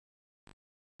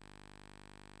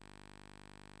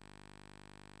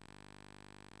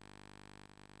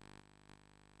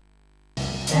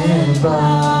and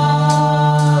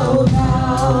bow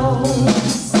down.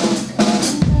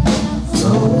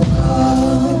 So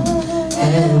come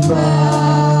and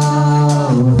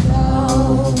bow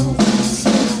down.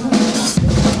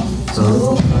 So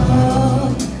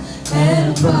come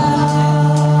and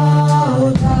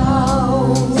bow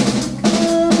down.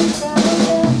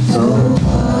 So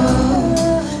come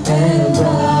and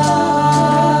bow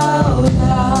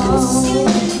down.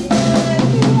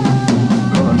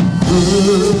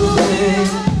 Consuming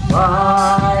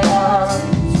fire,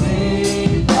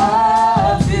 sweet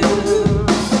perfume,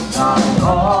 not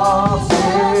all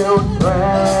sealed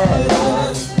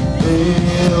presence,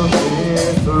 fill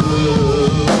this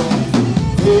room.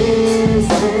 This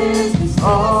is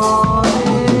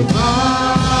holy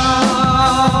ground.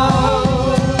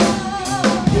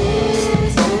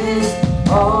 This is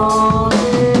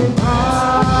holy ground.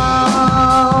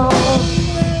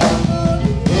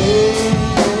 This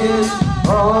is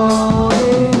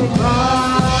holy ground.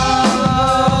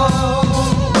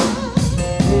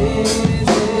 This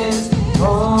is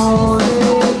holy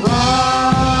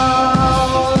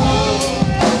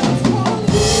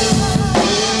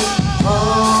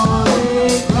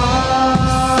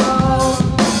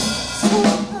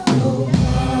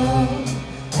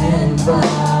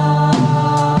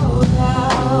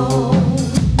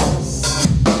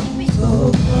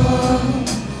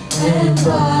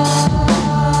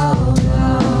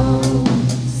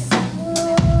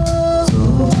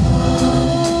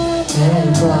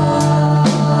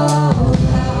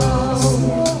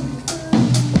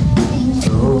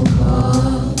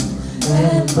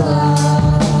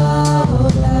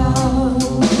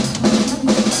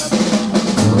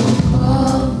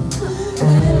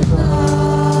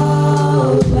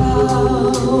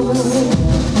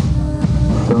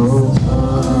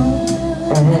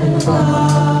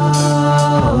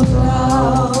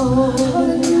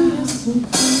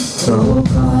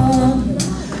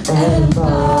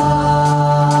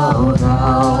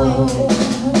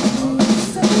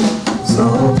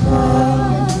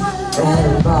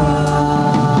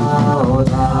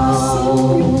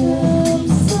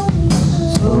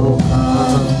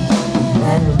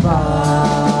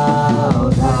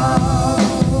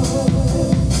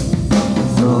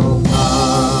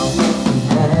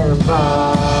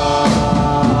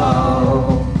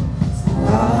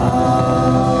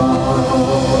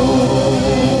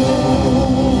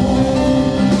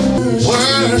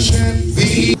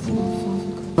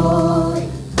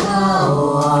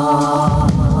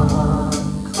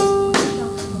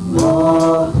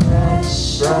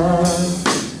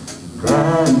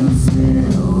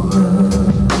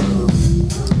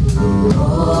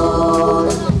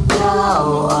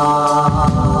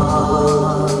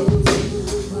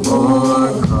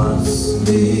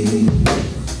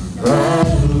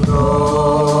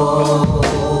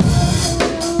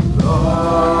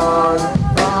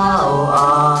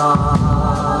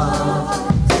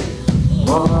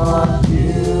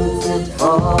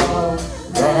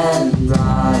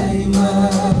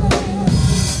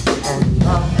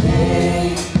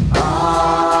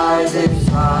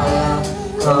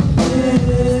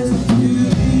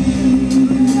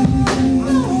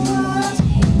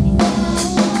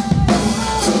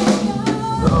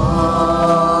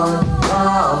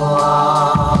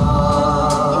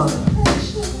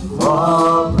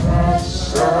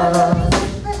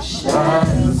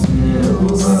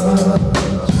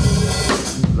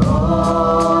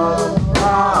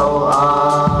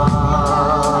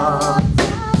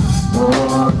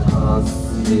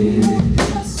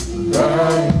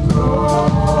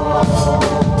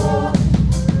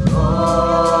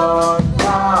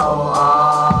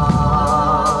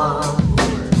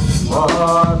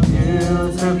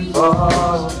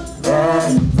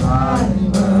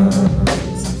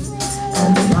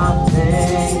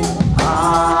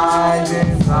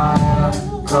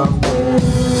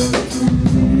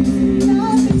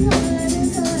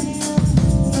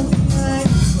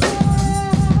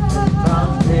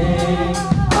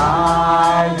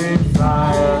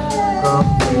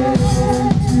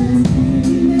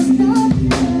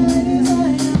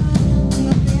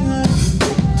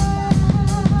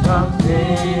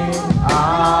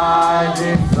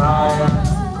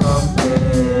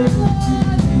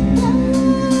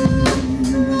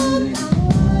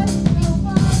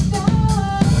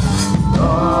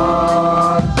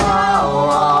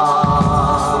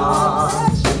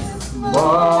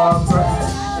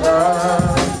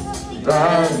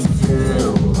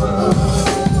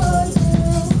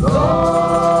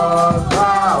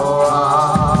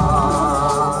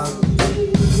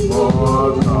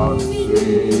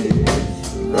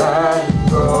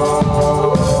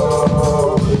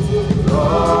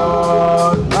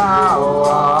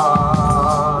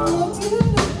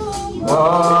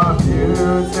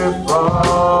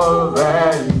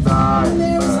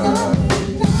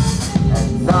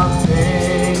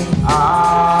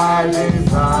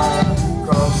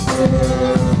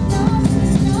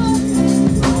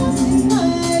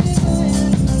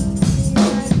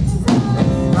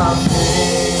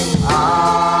Something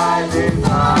I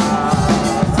desire.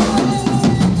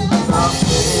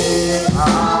 Something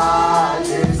I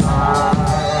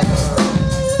desire.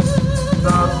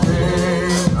 Something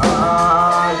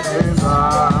I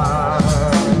desire.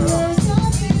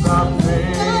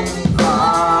 Something I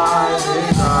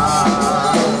desire.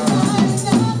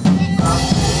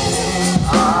 Something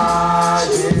I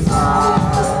desire.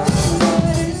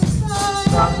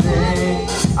 Something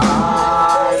I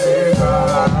desire.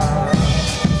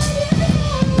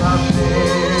 Something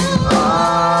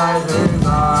I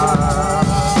desire.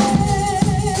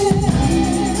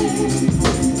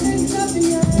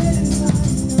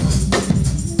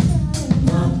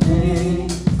 Nothing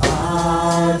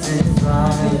I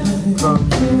desire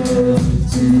compared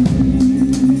to you.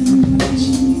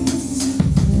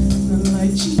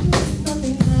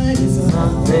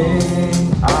 Nothing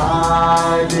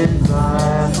I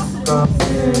desire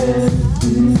compared to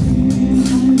you.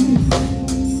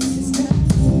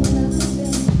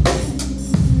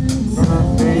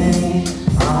 Nothing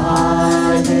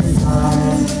I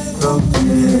desire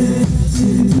compared to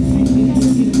you.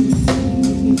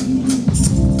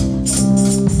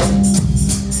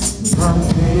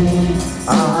 Nothing I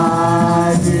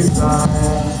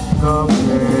desire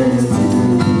compared to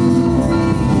you.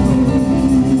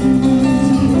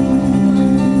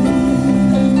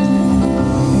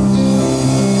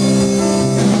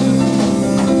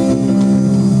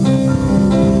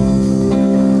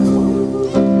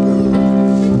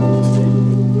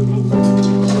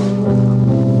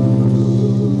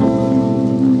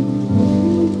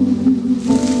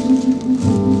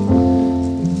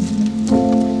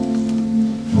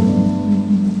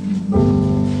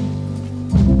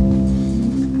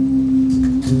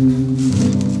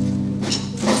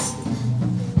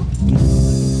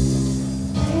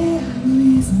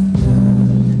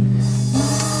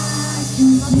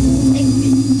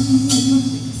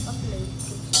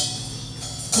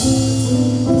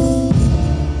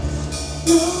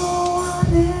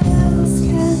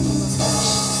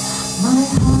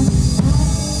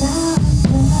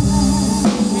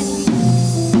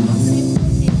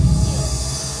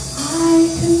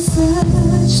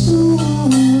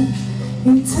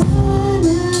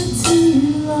 Eternity,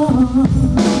 Lord,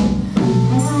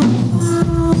 and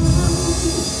found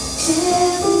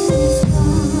there is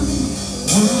none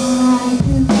like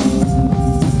you.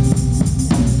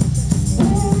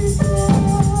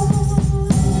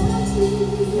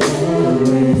 There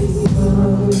is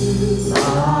none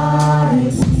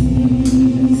like you.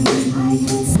 I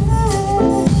can say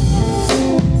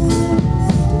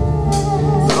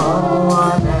no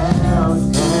one else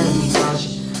can touch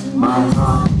my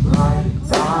heart like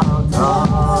thou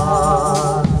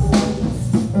dost.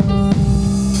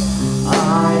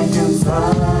 I can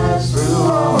search through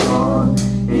all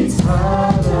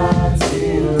eternity,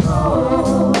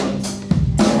 Lord,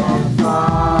 and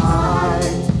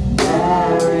find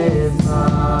there is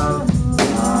none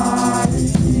like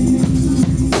you.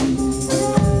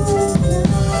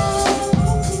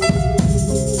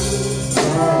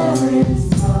 There is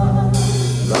none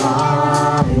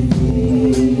like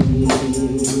you.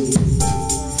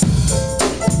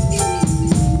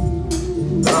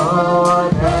 No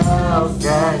one else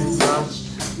can touch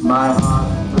my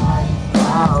heart like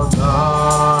thou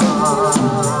dost.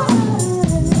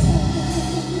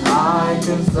 I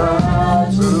can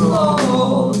search through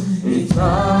all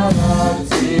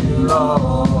eternity,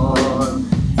 Lord,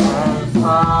 and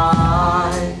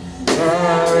find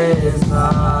there is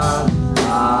none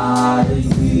like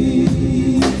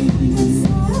thee.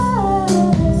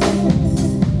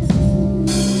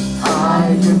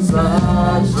 I can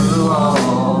search through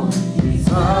all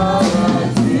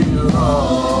eternity,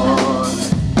 Lord,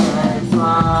 and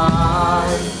find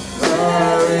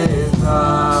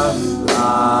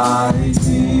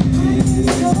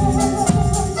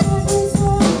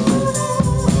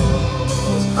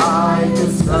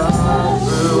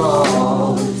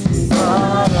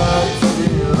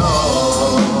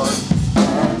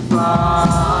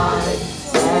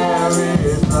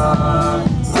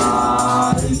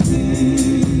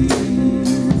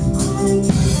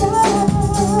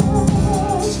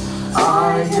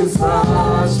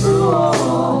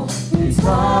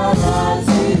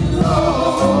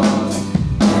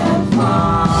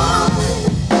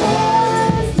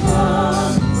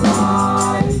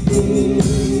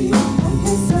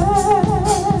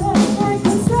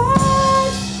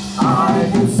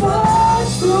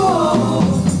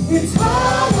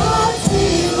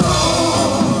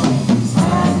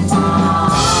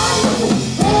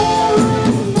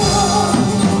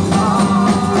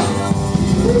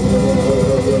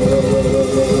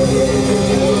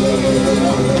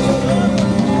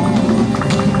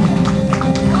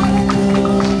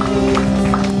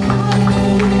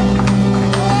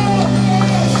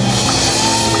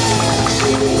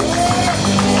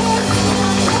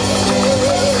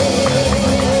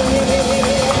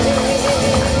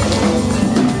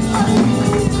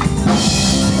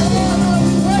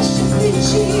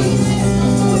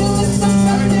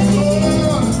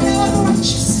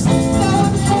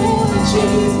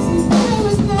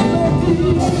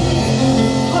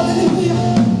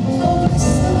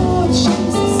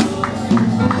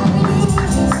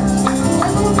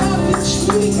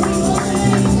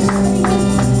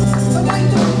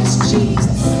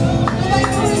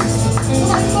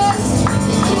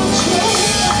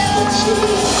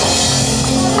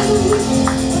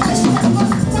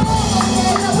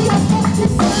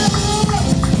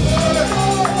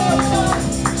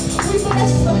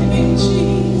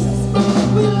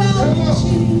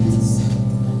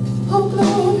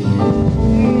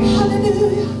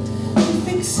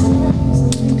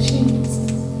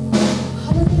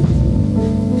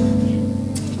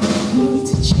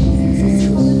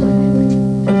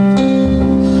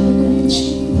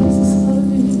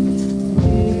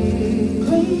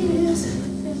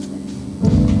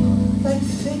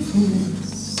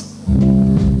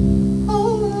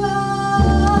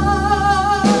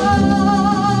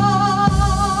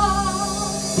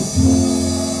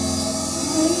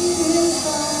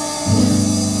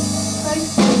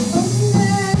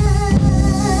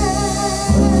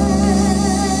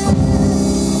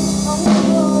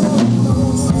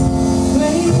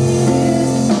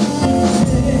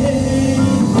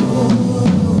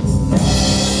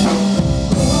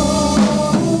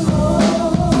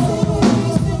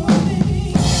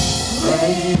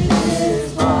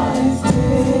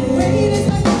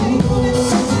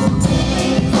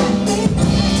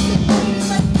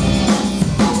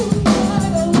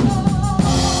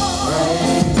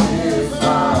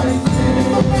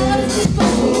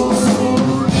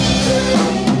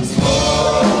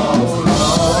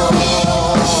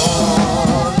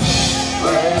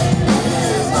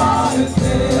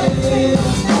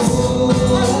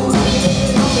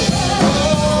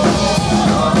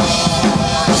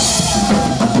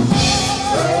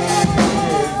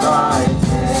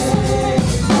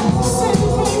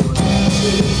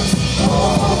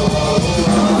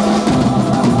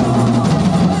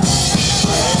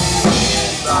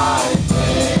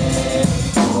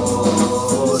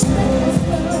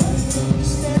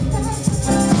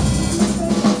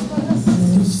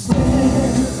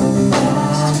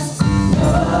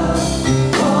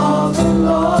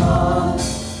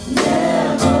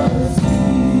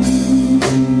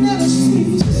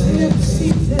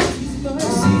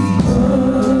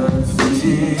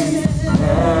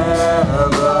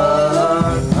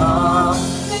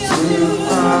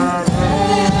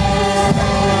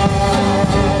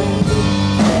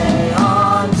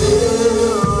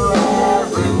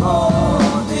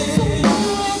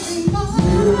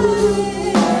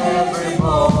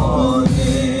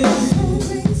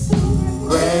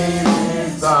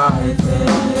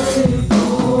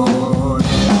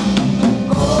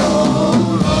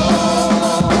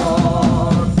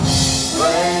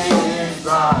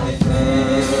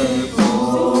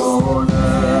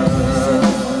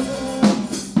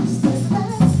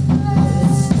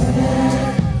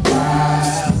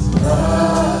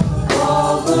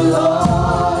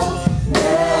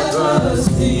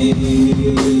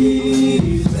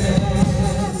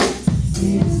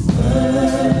Jesus,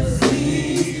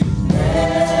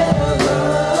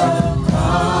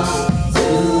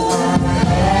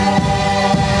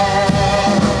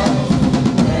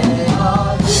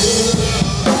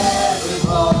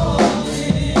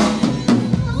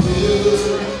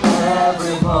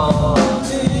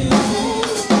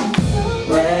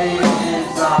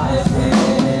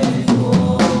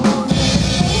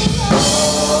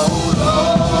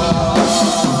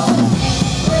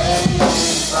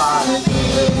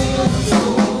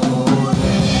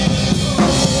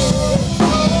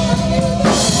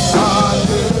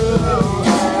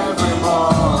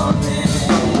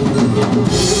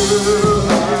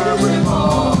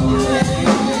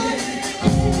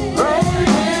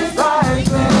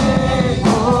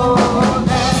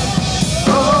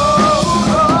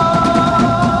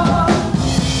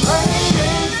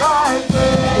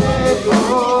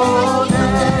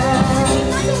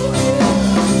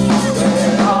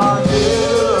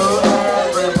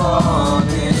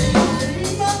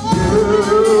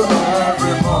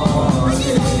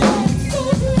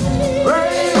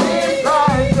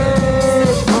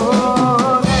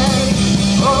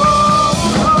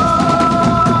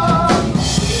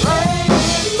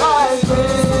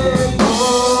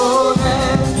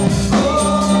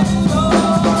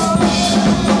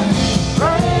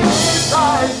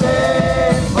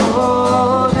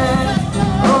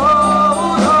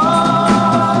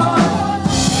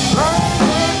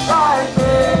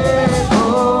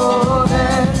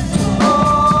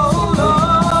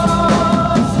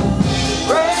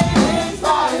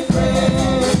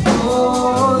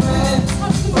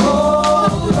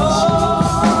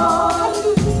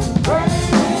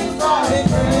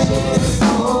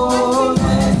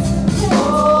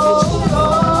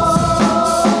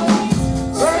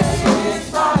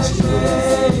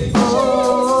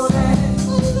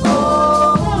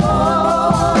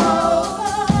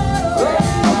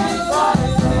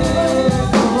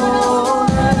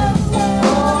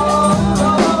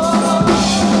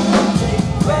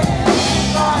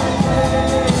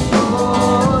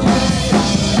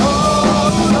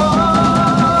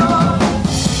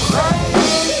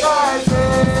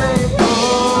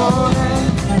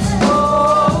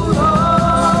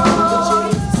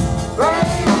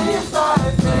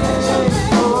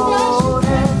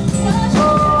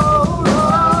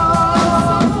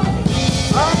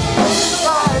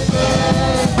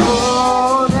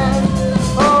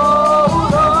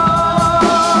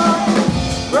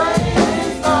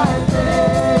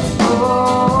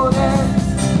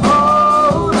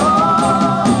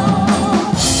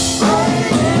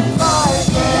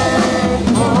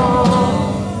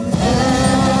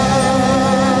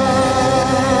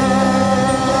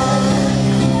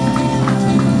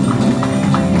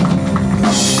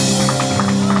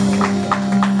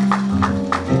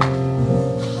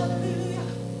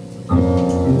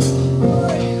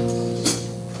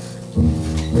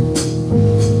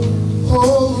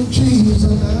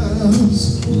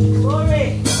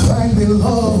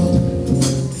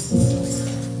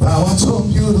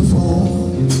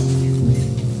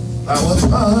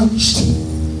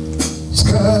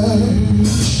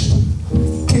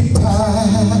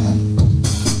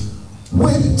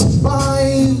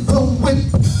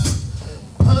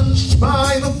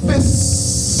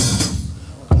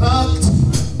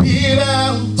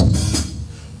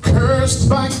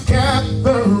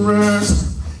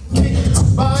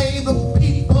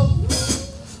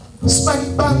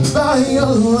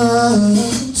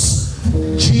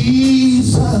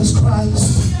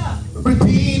 the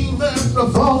Redeemer.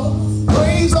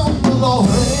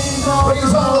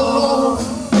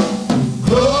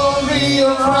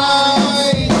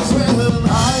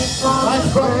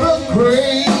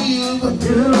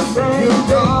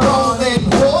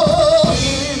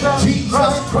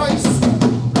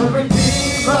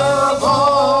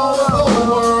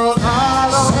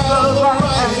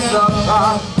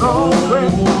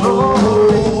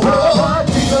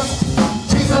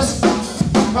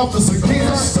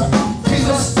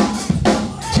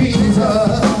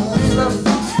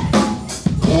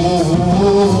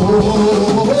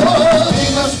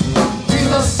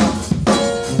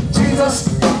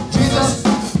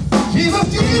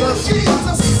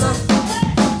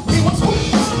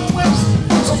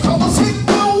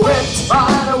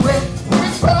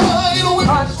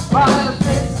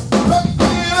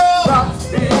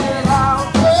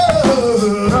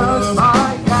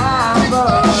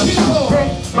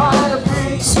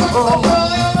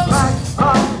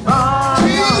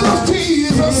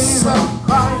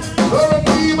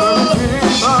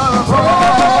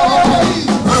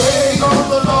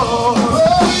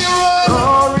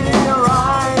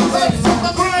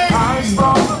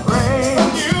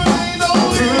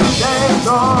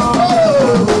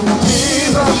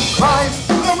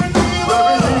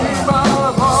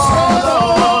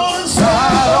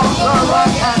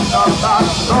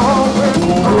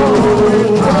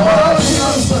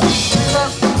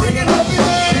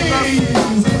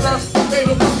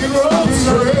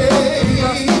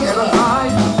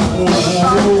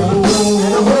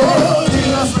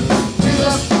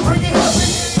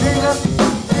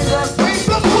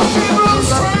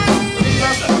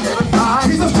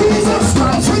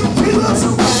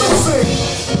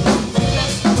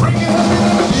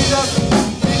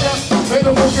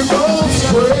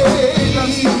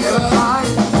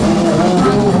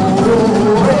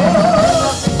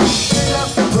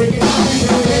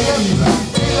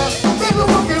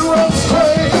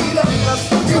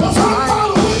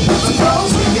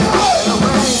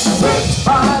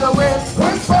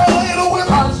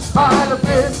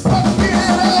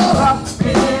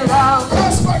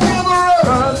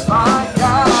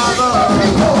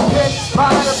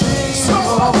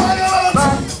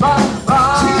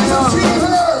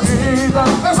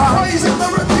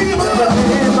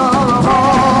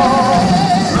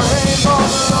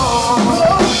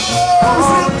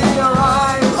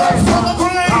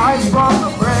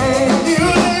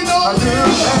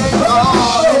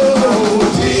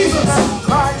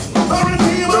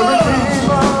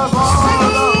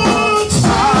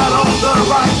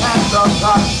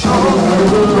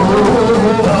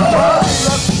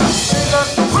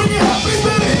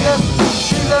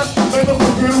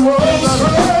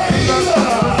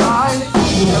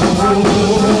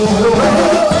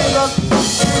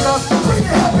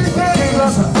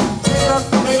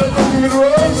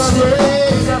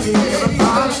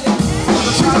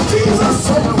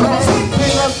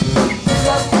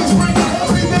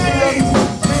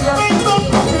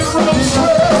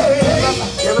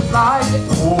 time.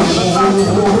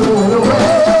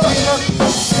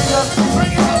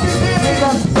 Bring it up in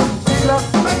here.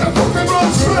 Make a crooked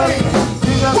road straight.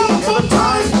 One more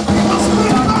time. Let's bring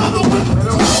it out of the whip.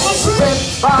 Whip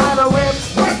by the whip,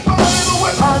 Whip by the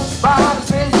whip. touched by the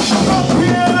fish, Up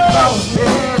here now.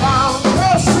 get out,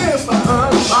 Press him.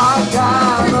 touched by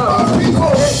God, Our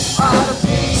people. by the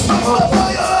fish, Stop the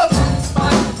fire.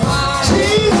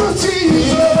 Jesus,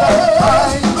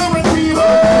 Jesus. The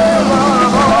Redeemer.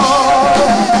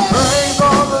 praise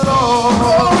on the Lord,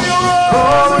 Glory around.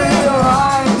 glory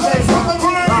arise, Life from the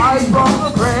grave. rise from the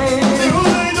grave, New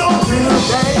day dawning.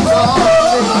 days of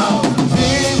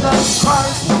Jesus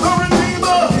Christ, The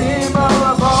Redeemer. Redeemer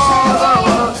of all the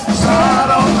world, Sat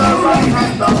on the right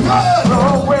hand of God. go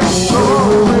with,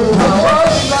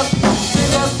 Jesus,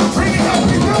 Jesus, Bring it up,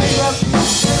 bring it up.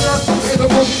 Jesus, In the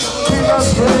book. Jesus,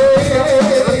 the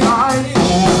time,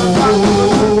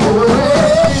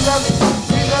 Jesus,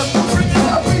 Jesus, Bring it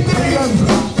up, bring it up.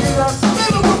 Jesus, In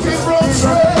the book is road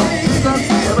straight.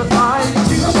 the time,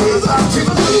 Jesus, Jesus,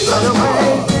 Jesus, Jesus. the way,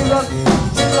 Jesus,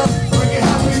 Jesus, Bring it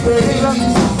happy days.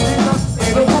 Jesus,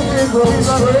 In the book is road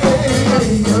straight.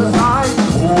 the time,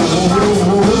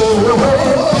 the way,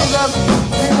 Jesus,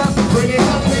 Jesus, Bring it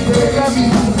happy days.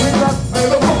 Jesus, In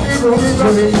the book is road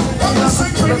straight. I'm just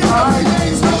saying, bring it happy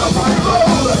days. In the book is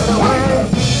road.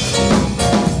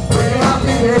 Bring it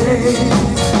happy days.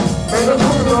 In the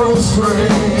book is road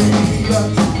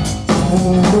straight.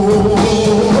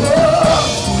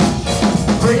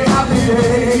 Bring it happy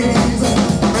days.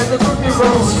 And the book is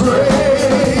road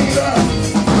straight.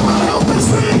 Come on, help me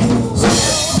sing.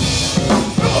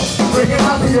 Bring it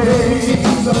happy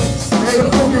days. And the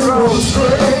book is road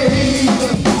straight.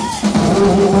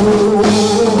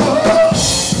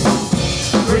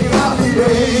 Bring it happy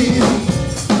days.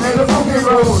 And the book is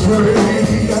road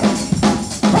straight.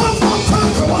 One more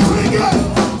time, come on, bring it.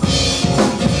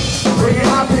 Bring it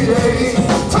happy days.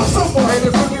 Tell someone.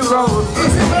 the cookie road,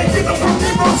 Is he making the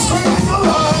crooked road straight in your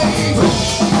life?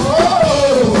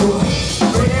 Oh,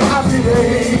 bring it happy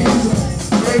days.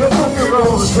 Make the crooked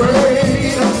road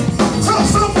straight. Tell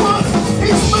someone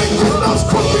he's making those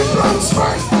crooked roads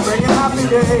straight. bring a happy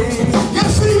day,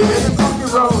 Yes, he is. the cookie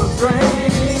road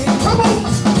straight, Come on.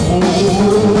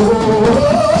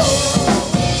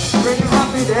 bring a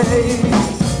happy day,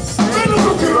 Make the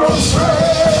crooked road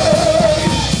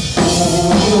straight.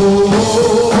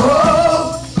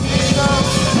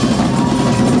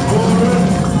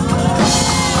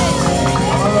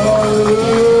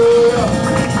 Hallelujah.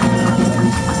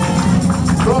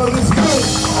 God is good.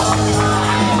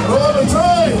 All the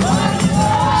time.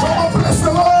 Someone bless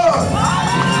the Lord.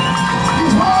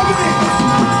 He's holy.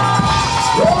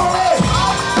 Glory.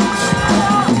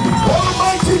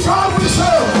 Almighty God we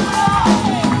serve.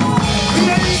 The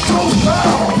angels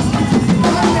bow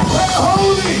and declare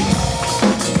holy.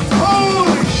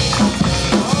 Holy.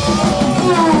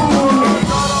 Holy.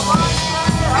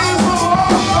 Is the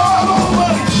Lord God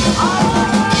Almighty.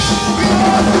 The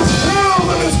earth is filled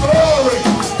with His glory.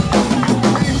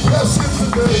 We bless Him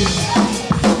today.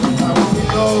 And we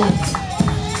know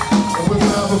that we're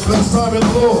going to have a blessed time in the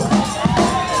Lord.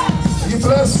 Are you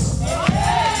blessed?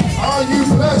 Are you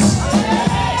blessed?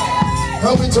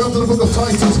 Help me turn to the book of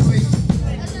Titus, please.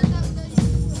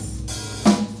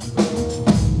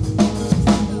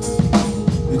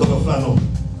 We got a flannel.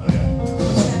 Okay.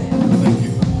 Thank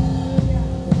you.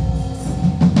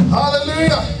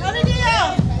 Hallelujah.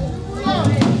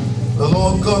 The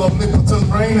Lord God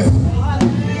omnipotent reigneth.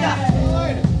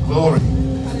 Glory.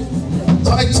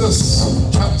 Titus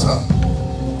chapter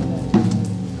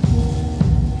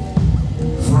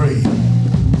 3.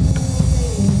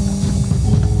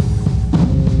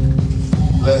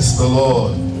 Bless the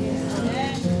Lord.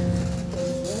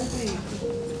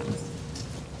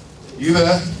 You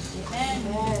there?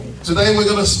 Today we're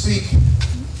going to speak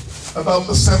about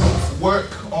the seventh work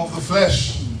of the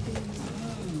flesh,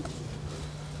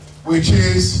 which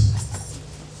is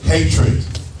hatred.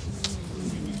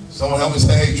 Someone help me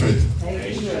say hatred.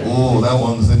 Oh, that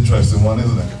one's an interesting one,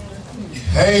 isn't it?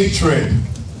 Hatred.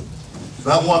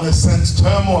 That one has sent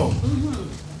turmoil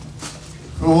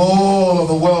through all of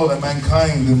the world and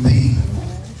mankind indeed.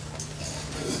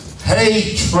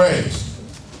 Hatred.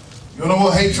 You know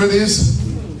what hatred is?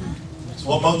 It's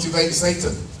what motivates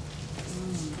Satan.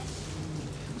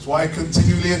 It's why he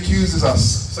continually accuses us.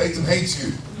 Satan hates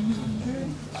you.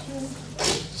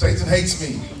 Satan hates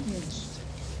me.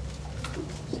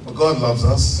 But God loves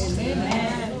us.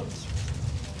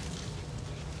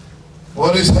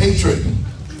 What is hatred?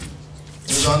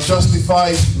 It is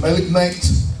unjustified,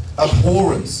 malignant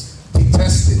abhorrence,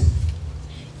 detesting,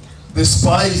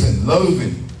 despising,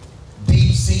 loathing,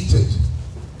 deep-seated conceited,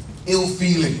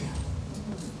 ill-feeling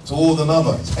toward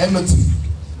another. It's enmity.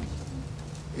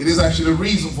 It is actually the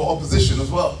reason for opposition as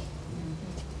well.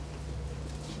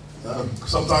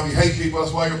 Sometimes you hate people,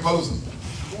 that's why you oppose them.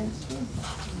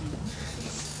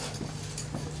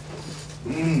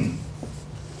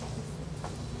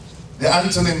 The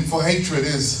antonym for hatred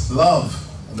is love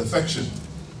and affection.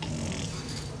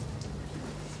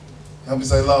 Help me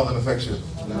say love and affection.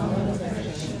 Love and affection.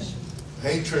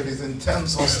 Hatred is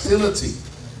intense hostility.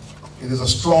 It is a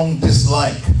strong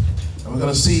dislike. And we're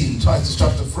going to see in Titus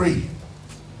chapter 3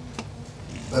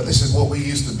 that this is what we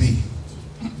used to be.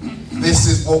 This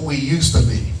is what we used to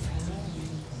be.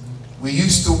 We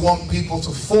used to want people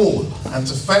to fall and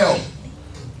to fail.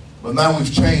 But now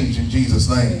we've changed in Jesus'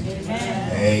 name.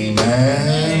 Amen.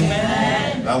 Amen.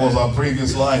 Amen. That was our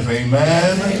previous life.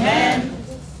 Amen. Amen.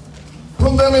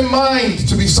 Put them in mind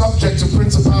to be subject to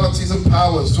principalities and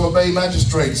powers, to obey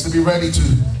magistrates, to be ready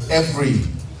to every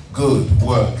good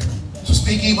work, to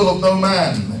speak evil of no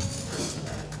man,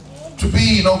 to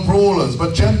be no brawlers,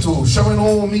 but gentle, showing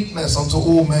all meekness unto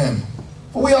all men.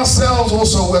 For we ourselves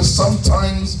also were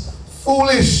sometimes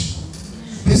foolish,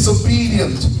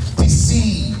 disobedient,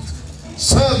 deceived,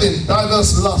 serving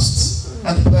diverse lusts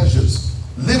and pleasures,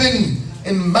 living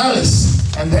in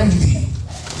malice and envy,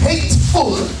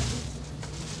 hateful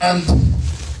and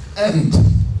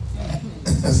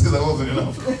see, that wasn't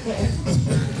enough.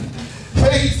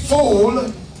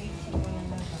 Hateful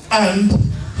and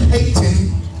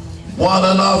hating one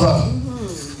another.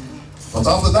 But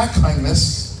after that the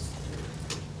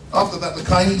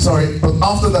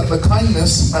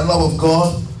kindness and love of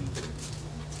God,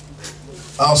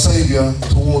 our Savior,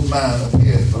 toward man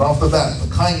appeared. But after that, the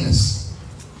kindness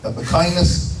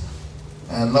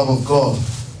and love of God,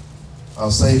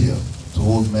 our Savior,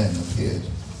 toward men appeared.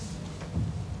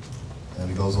 And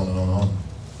he goes on and on and on.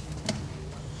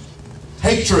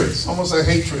 Hatred. Someone say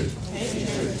hatred.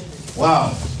 Hatred.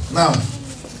 Wow. Now,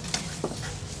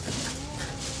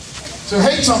 to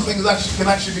hate something can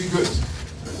actually be good.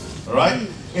 All right?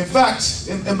 In fact,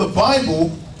 in the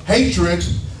Bible, hatred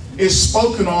is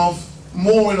spoken of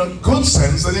more in a good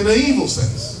sense than in an evil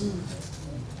sense.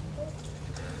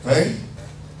 Okay?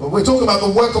 But we're talking about the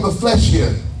work of the flesh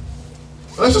here.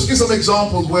 But let's just give some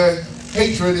examples where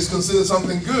hatred is considered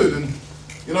something good. And,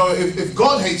 you know, if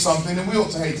God hates something, then we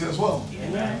ought to hate it as well.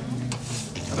 Amen.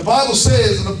 And the Bible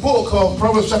says in the book of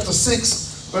Proverbs chapter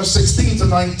 6, verse 16 to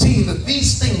 19, that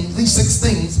these 6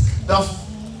 things, doth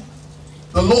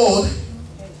the Lord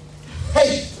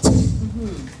hate.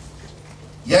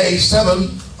 Yea, 7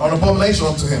 are an abomination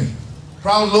unto him.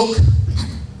 Proud look,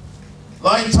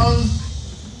 lying tongue,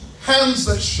 hands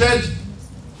that shed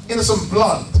innocent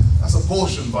blood. That's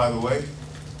abortion, by the way.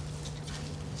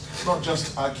 It's not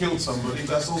just I killed somebody,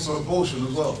 that's also abortion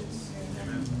as well.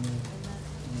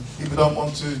 People don't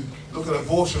want to look at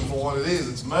abortion for what it is.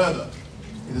 It's murder.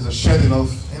 It is a shedding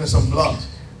of innocent blood.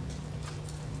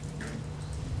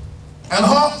 And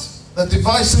heart, that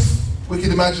divisive,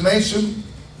 wicked imagination.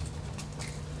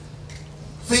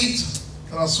 Feet,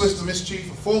 that are swift to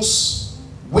mischief. A false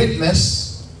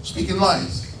witness, speaking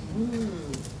lies.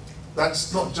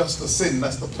 That's not just the sin,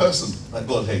 that's the person that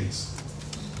God hates.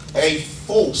 A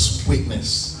false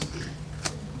witness.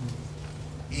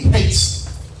 He hates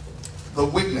the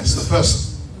witness, the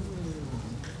person.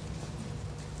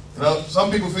 You know, some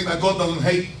people think that God doesn't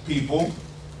hate people.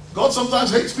 God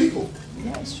sometimes hates people.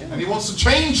 Yeah, it's true. And he wants to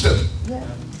change them. Yeah.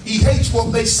 He hates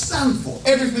what they stand for,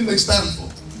 everything they stand for.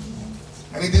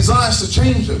 And he desires to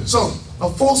change them. So, a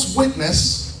false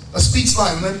witness, a speech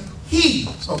line, and then he,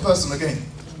 so a person again.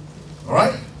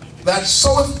 Alright? That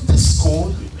soweth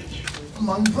discord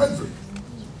among brethren.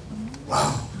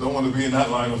 Wow, don't want to be in that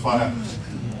line of fire.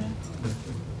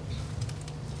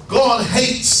 God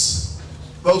hates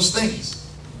those things.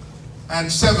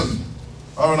 And 7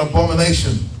 are an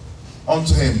abomination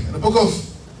unto him. In the book of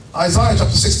Isaiah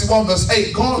chapter 61 verse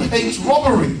 8, God hates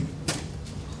robbery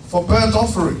for burnt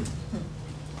offering.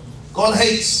 God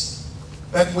hates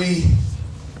that we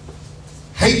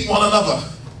hate one another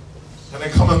and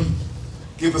then come and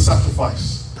give the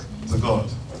sacrifice to God.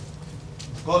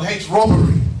 God hates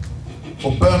robbery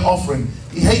for burnt offering.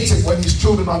 He hates it when his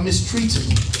children are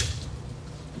mistreated.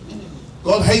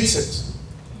 God hates it.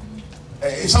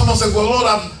 If someone says, well,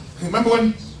 Lord, remember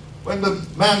when the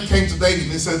man came to David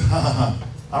and he said,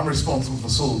 I'm responsible for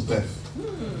Saul's death.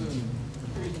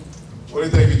 What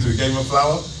did David do? He gave him a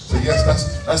flower? He said, yes,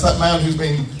 that's that man who's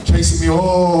been chasing me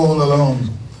all along.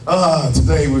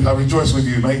 Today I rejoice with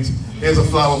you, mate. Here's a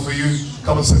flower for you.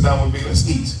 Come and sit down with me, let's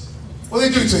eat. What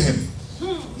did they do to him?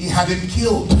 He had him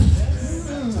killed.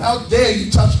 How dare you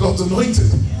touch God's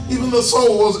anointed? Even though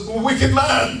Saul was a wicked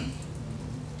man.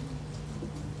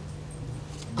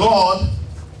 God,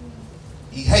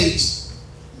 he hates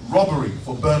robbery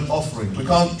for burnt offering. We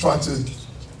can't try to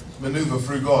maneuver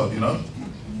through God, you know.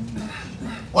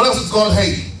 What else does God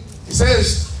hate? He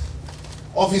says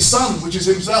of his son, which is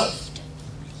himself,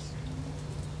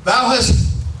 thou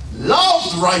hast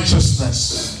loved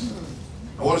righteousness.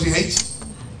 And what does he hate?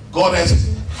 God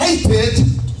has hated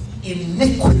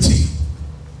iniquity.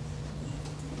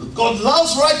 God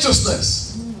loves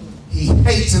righteousness. He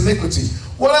hates iniquity.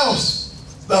 What else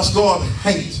does God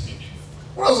hate?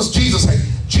 What else does Jesus hate?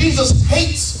 Jesus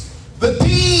hates the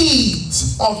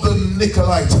deeds of the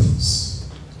Nicolaitans.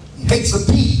 He hates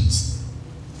the deeds.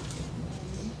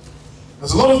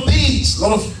 There's a lot of deeds, a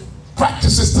lot of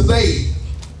practices today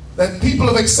that people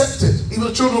have accepted, even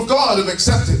the children of God have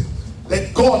accepted,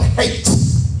 that God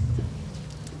hates.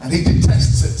 And he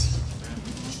detests it.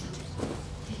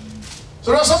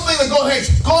 So there's something that God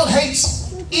hates. God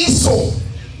hates Esau.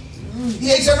 He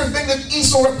hates everything that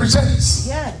Esau represents.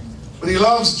 Yeah. But he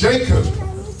loves Jacob.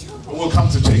 But we'll come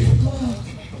to Jacob.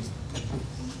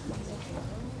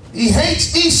 He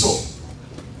hates Esau,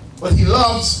 but he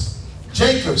loves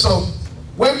Jacob. So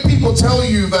when people tell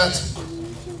you that,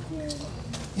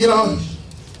 you know,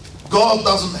 God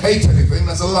doesn't hate anything,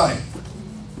 that's a lie.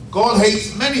 God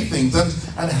hates many things,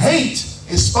 and hate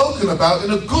is spoken about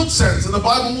in a good sense, and the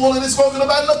Bible more than it's spoken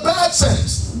about in a bad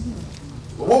sense.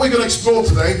 But what we're going to explore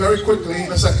today, very quickly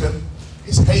in a second,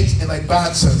 is hate in a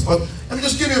bad sense. But let me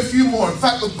just give you a few more. In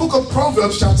fact, the book of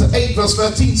Proverbs chapter 8 verse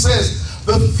 13 says,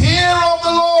 the fear of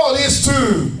the Lord is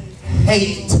to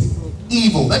hate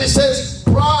evil. Then it says,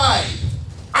 pride,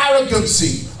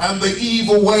 arrogancy, and the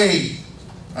evil way,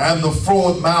 and the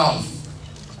fraud mouth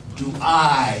do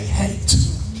I hate.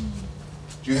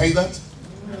 Do you hate that?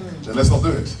 Then let's not do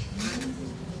it.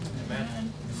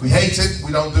 If we hate it,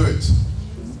 we don't do it.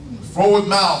 Forward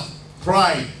mouth,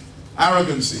 pride,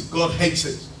 arrogancy, God hates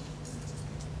it.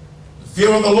 The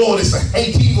fear of the Lord is to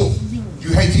hate evil. Do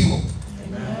you hate evil?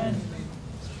 Amen.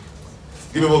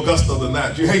 Give me more gusto than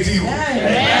that. Do you hate evil?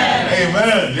 Amen.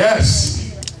 Amen.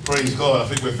 Yes. Praise God. I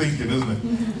think we're thinking, isn't it?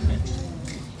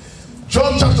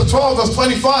 John chapter 12 verse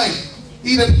 25.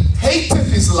 He that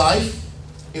hateth his life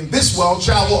in this world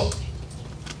shall what?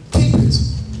 Keep it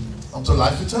unto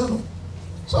life eternal.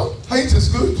 So hate is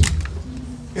good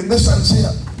in this sense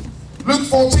here. Luke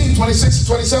 14, 26 to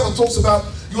 27 talks about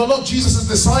you are not Jesus'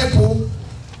 disciple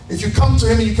if you come to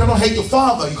him and you cannot hate your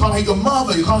father, you can't hate your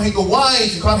mother, you can't hate your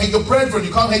wife, you can't hate your brethren,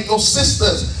 you can't hate your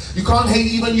sisters, you can't hate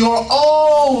even your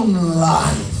own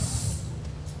life.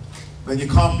 Then you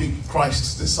can't be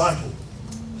Christ's disciple.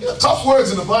 You know, tough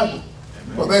words in the Bible,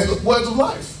 but they're words of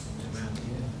life.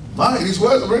 My, these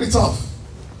words are really tough.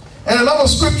 And another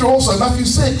scripture also, Matthew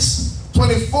 6,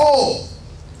 24.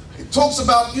 It talks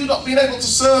about you not being able to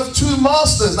serve two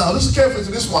masters. Now listen carefully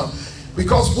to this one.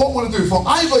 Because what will it do? For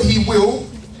either he will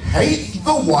hate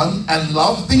the one and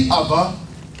love the other,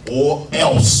 or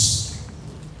else.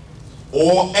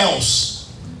 Or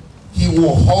else. He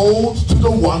will hold to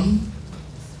the one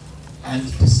and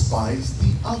despise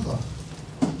the other.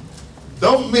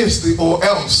 Don't miss the or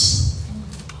else.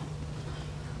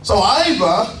 So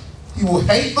either he will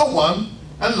hate the one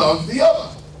and love the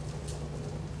other,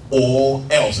 or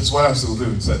else. That's what else he'll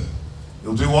do. It said,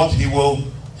 he'll do what? He will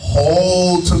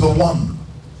hold to the one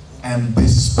and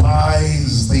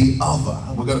despise the other.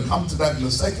 And we're going to come to that in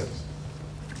a second.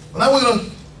 But now we're going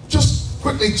to just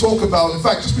quickly talk about, in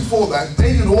fact, just before that,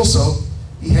 David also,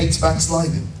 he hates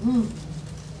backsliding.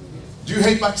 Do you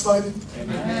hate backsliding?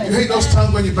 Amen. Do you hate those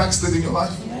times when you backslid in your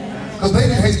life? Because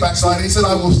David hates backsliding. He said,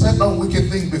 I will set no wicked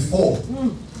thing before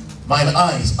mine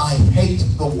eyes. I hate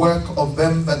the work of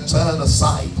them that turn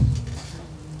aside.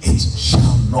 It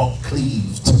shall not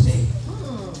cleave to me.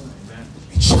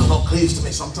 It shall not cleave to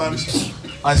me. Sometimes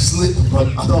I slip, but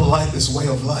I don't like this way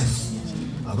of life.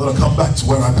 I've got to come back to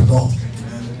where I belong.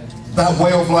 That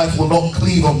way of life will not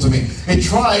cleave unto me. It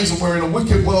tries, and we're in a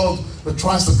wicked world that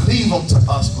tries to cleave unto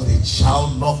us, but it shall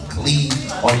not cleave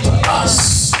unto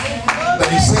us.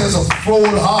 Then he says, a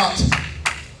froward heart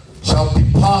shall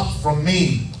depart from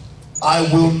me. I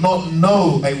will not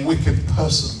know a wicked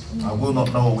person. I will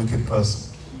not know a wicked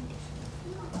person.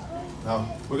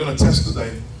 Now, we're going to test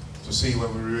today to see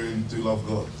whether we really do love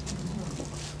God.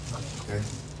 Okay?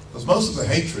 Because most of the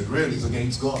hatred really is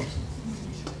against God.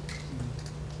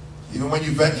 Even when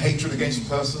you vent hatred against a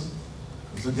person,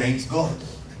 it's against God.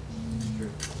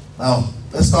 Now,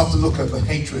 let's start to look at the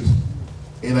hatred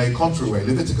in a contrary way.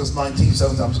 Leviticus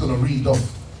 19:17. I'm just going to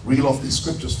reel off these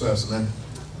scriptures first, and then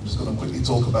I'm just going to quickly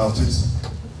talk about it,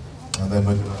 and then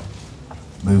we're going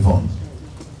to move on.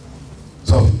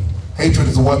 So, Hatred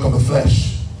is a work of the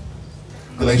flesh.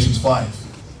 Galatians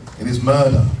 5. It is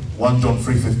murder. 1 John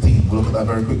 3:15. We'll look at that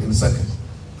very quickly in a second.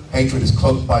 Hatred is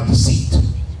cloaked by deceit.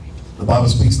 The Bible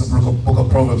speaks in the book of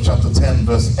Proverbs chapter 10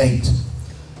 verse 8.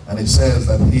 And it says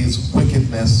that his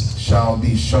wickedness shall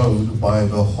be showed by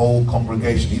the whole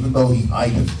congregation, even though he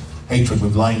hideth hatred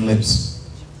with lying lips.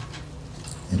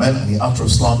 Amen. And he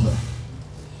uttereth slander.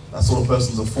 That sort of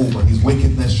person's a fool, but his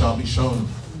wickedness shall be shown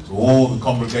to all the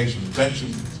congregation.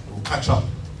 Eventually it will catch up.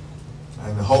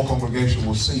 And the whole congregation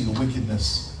will see the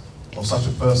wickedness of such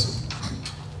a person.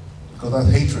 Because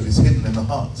that hatred is hidden in the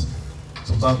heart.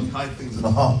 Sometimes we hide things in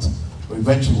the heart, but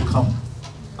eventually will come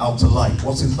out to light.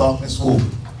 What's in darkness will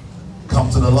come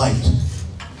to the light.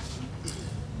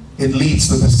 It leads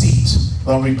to deceit.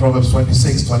 Don't read Proverbs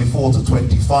 26, 24 to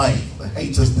 25. The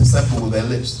haters dissemble with their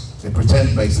lips. They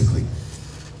pretend, basically.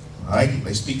 Right?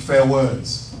 They speak fair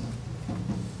words.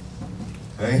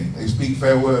 Okay? They speak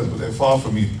fair words, but they're far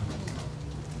from you.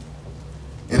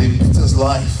 It embitters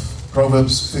life.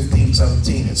 Proverbs 15,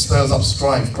 17. It stirs up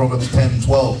strife. Proverbs 10,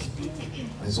 12.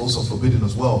 It's also forbidden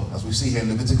as well, as we see here in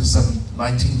Leviticus 7,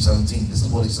 19, 17. This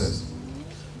is what it says.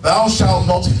 Thou shalt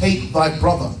not hate thy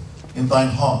brother in thine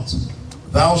heart.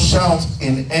 Thou shalt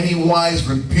in any wise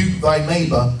rebuke thy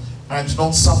neighbor and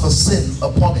not suffer sin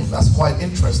upon him. That's quite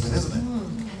interesting, isn't it?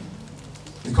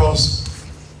 Because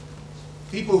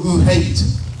people who hate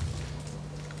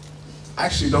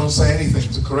actually don't say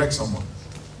anything to correct someone.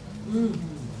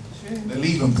 They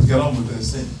leave them to get on with their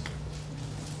sin.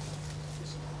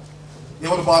 You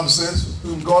know what the Bible says?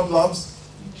 Whom God loves,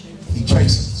 he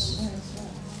chastens.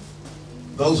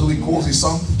 Those who he calls his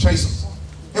son, he chastens.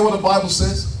 You know what the Bible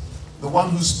says? The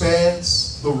one who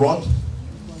spares the rod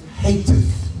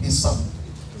hateth his son.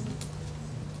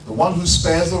 The one who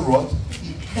spares the rod,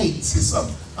 he hates his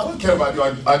son. I don't care about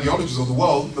the ideologies of the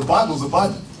world. The Bible's the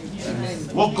Bible.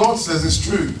 What God says is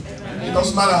true. It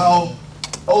doesn't matter how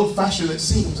old-fashioned it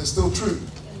seems, it's still true.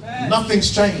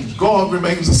 Nothing's changed. God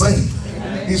remains the same.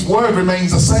 His word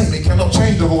remains the same. It cannot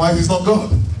change, otherwise he's not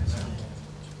God.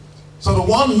 So the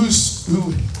one who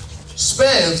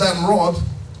spares that rod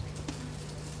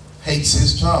hates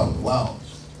his child. Wow.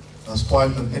 That's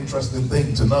quite an interesting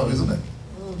thing to know, isn't it?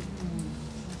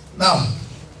 Now,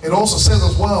 it also says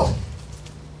as well,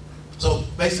 so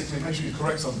basically make sure you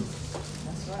correct something.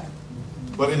 That's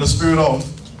right. But in the spirit of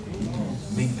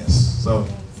meekness. So,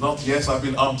 not, yes, I've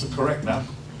been armed to correct now.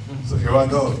 So here I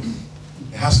go.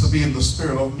 It has to be in the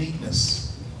spirit of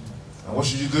meekness. And what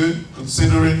should you do?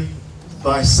 Considering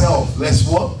thyself,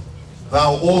 lest what?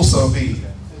 Thou also be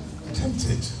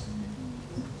tempted.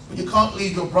 But you can't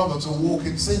leave your brother to walk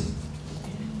in sin.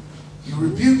 You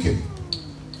rebuke him.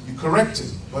 You correct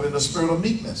him, but in the spirit of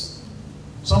meekness.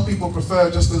 Some people prefer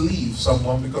just to leave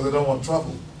someone because they don't want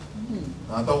trouble.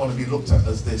 I don't want to be looked at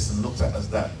as this and looked at as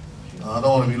that. I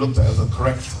don't want to be looked at as a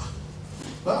corrector.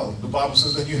 Well, the Bible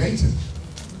says that you hate him.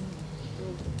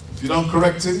 If you don't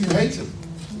correct him, you hate him.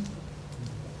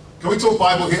 Can we talk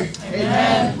Bible here?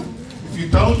 Amen. If you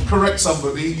don't correct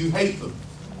somebody, you hate them.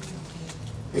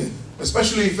 Yeah?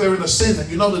 Especially if they're in a sin and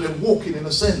you know that they're walking in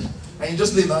a sin. And you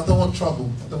just leave, I don't want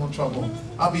trouble. I don't want trouble.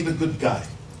 I'll be the good guy.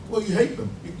 Well, you hate them.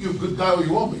 You're a good guy all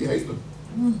you want, but you hate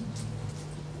them.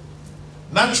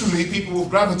 Naturally, people will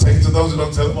gravitate to those who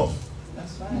don't tell them off.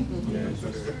 That's right.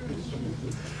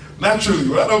 Naturally,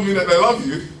 but that don't mean that they love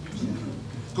you.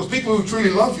 Because people who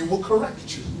truly love you will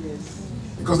correct you.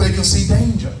 Because they can see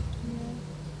danger.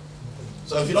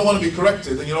 So if you don't want to be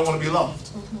corrected, then you don't want to be loved.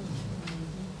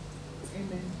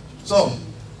 Amen. So,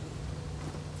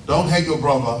 don't hate your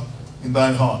brother in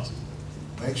thine heart.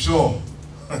 Make sure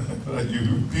that you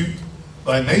rebuke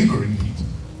thy neighbor in need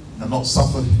and not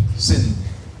suffer sin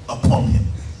upon him.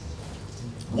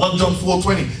 1 John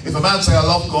 4:20. If a man say, I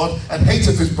love God, and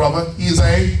hateth his brother, he is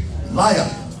a liar.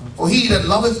 For he that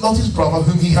loveth not his brother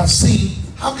whom he hath seen,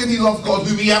 how can he love God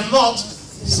whom he hath not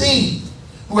seen?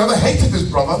 Whoever hateth his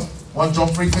brother, 1 John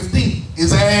 3:15,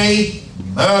 is a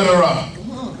murderer.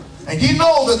 And ye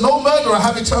know that no murderer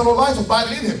have eternal life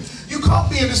abiding in him. You can't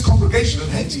be in this congregation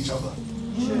and hate each other.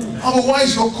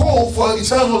 Otherwise your call for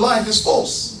eternal life is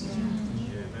false.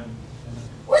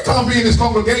 We can't be in this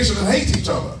congregation and hate each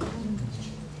other.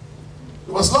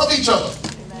 We must love each other.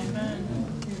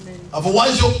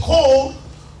 Otherwise your call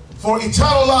for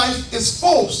eternal life is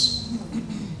false.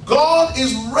 God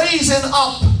is raising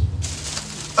up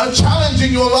a challenge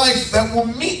in your life that will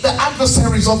meet the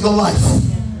adversaries of your life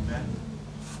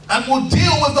and will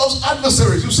deal with those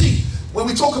adversaries. You see, when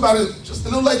we talk about it just a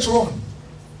little later on,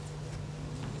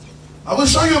 I will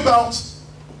show you about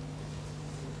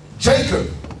Jacob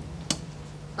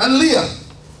and Leah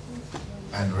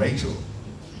and Rachel.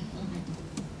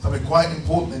 something quite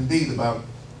important indeed about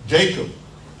Jacob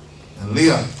and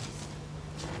Leah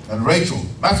and Rachel.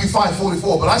 Matthew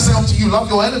 5:44, but I say unto you, love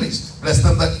your enemies, bless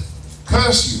them that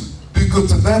curse you, do good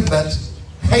to them that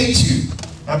hate you,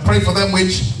 and pray for them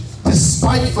which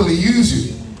despitefully use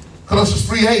you. Colossians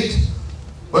 3:8,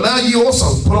 but now ye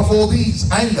also put off all these,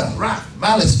 anger, wrath,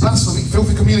 malice, blasphemy,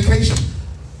 filthy communication,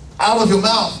 out of your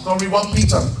mouth. Don't read 1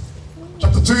 Peter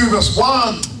chapter 2 verse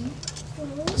 1.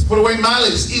 Let's put away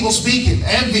malice, evil speaking,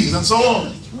 envies, and so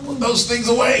on. Put those things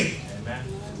away.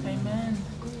 Amen.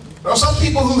 There are some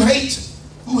people who hate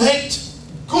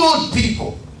good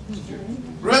people.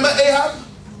 Remember Ahab?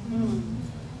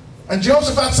 And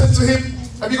Jehoshaphat said to him,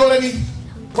 have you got any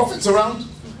prophets around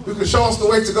who can show us the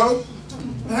way to go?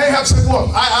 And Ahab said, what?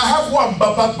 I have one,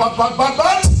 but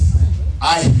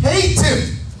I hate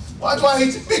him. Why do I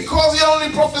hate him? Because he only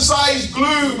prophesies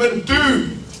gloom and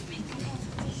doom.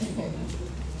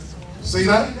 See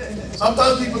that?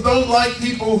 Sometimes people don't like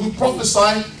people who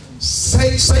prophesy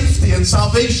safety and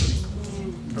salvation.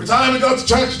 Every time we go to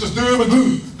church, just doom and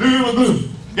gloom, doom and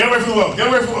gloom. Get away from the world, get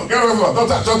away from the world, get away from the world. Don't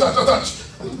touch, don't touch, don't touch.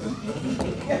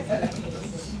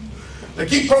 They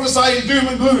keep prophesying doom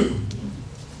and gloom.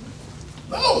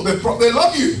 No, they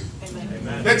love you.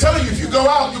 Amen. They're telling you if you go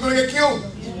out, you're going to get killed.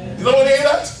 Yeah. You know what they hear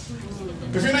that?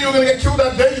 If you know you're going to get killed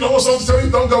that day, you know what someone's telling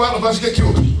you? Don't go out unless you get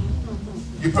killed.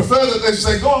 You prefer that they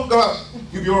say, go on, go out.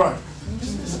 You'll be all right.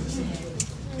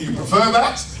 You prefer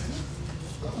that?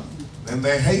 Then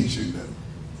they hate you then.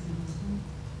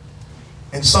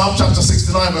 In Psalm chapter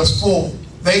 69 verse 4,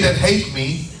 they that hate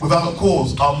me without a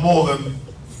cause are more than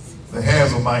the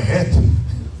hairs of my head.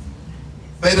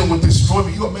 They that would destroy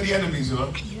me. You got many enemies, you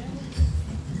know.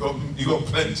 You got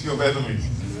plenty of enemies.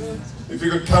 If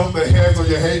you could count the hairs on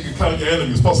your head, you could count your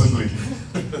enemies, possibly.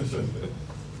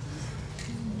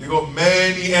 You got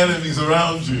many enemies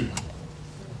around you.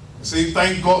 See,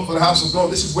 thank God for the house of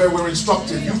God. This is where we're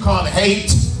instructed. You can't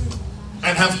hate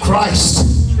and have Christ.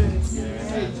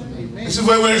 This is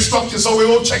where we're instructed, so we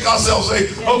all check ourselves, say,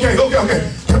 okay,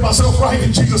 get myself right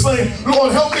in Jesus' name.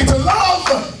 Lord, help me to love.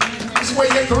 This is where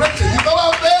you get corrected. You go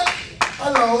out there,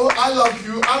 hello, I love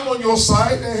you, I'm on your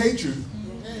side, they hate you.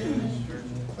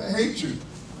 They hate you.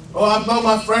 Oh, I've known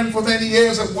my friend for many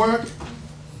years at work.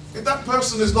 If that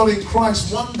person is not in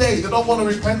Christ, one day, they don't want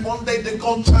to repent, one day they're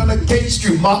going to turn against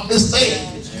you. Mark this day.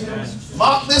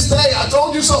 Mark this day, I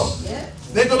told you so.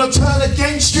 They're going to turn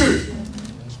against you.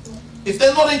 If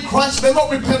they're not in Christ, they're not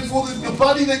repent for the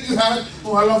body that you had.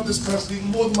 Oh, I love this person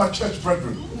even more than my church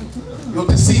brethren. You're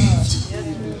deceived.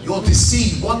 You're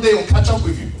deceived. One day it'll catch up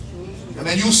with you. And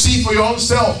then you'll see for your own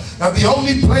self that the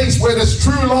only place where there's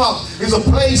true love is a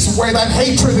place where that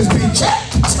hatred is being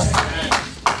checked.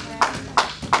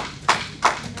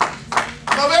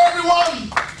 Love everyone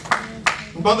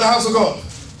but the house of God.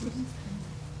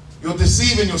 You're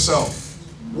deceiving yourself.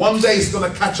 One day it's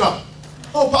going to catch up.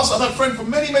 Oh, Pastor, I've had a friend for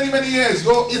many, many, many years.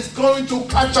 It's going to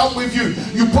catch up with you.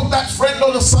 You put that friend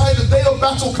on the side, the day of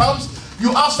battle comes,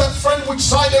 you ask that friend which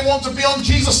side they want to be on,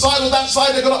 Jesus' side or that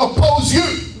side, they're going to oppose you.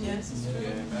 Yes.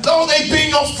 Though they've been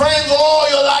your friends all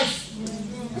your life.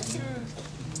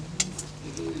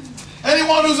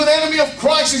 Anyone who's an enemy of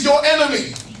Christ is your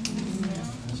enemy.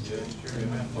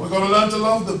 We're going to learn to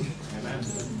love them.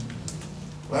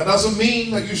 That doesn't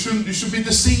mean that you should be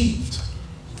deceived.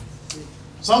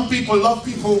 Some people love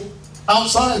people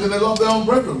outside and they love their own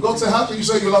brethren. God said, how can you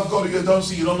say you love God if you don't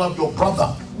see you don't love your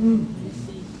brother?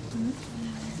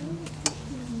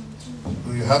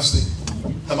 You have seen.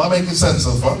 Am I making sense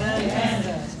so far?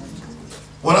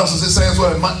 What else does it say as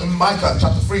well? In Micah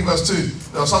chapter 3 verse 2,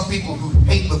 there are some people who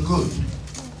hate the good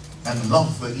and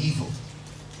love the evil.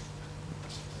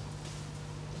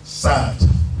 Sad.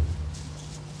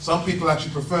 Some people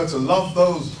actually prefer to love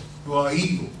those who are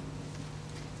evil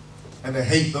and they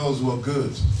hate those who are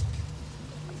good.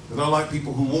 They don't like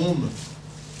people who warn them.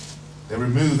 They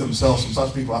remove themselves from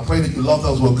such people. I pray that you love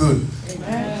those who are good.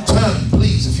 Amen. Turn,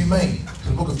 please, if you may, to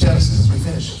the book of Genesis as we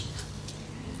finish.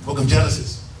 Book of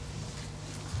Genesis.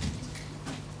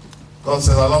 God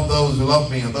says, I love those who love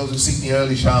me, and those who seek me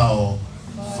early shall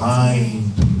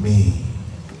find me.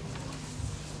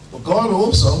 But God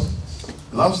also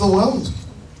loves the world.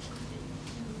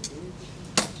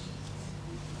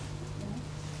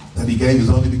 That he gave his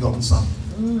only begotten Son.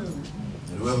 And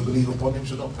whoever believes upon him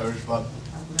should not perish but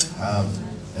have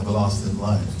everlasting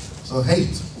life. So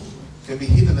hate can be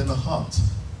hidden in the heart,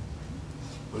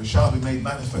 but it shall be made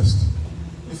manifest.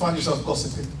 You find yourself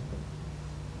gossiping.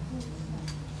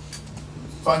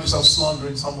 Find yourself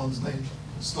slandering someone's name,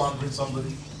 slandering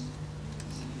somebody.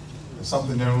 There's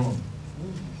something there wrong.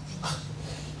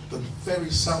 The very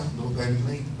sound of their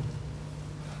name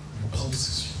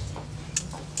repulses you.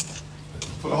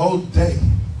 For the whole day,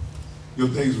 your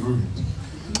day's ruined.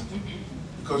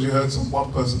 Because you heard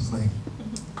one person's name.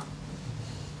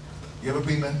 You ever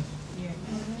been there?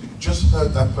 You just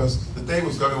heard that person. The day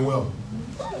was going well.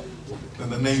 Then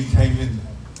the name came in.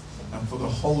 And for the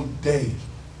whole day,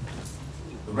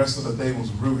 the rest of the day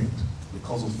was ruined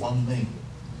because of one name.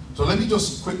 So let me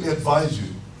just quickly advise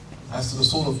you as to the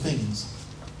sort of things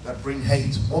that bring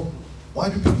hate. Why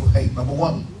do people hate? Number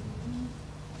one,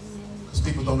 because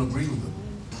people don't agree with them.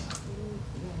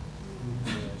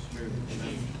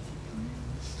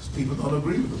 Because people don't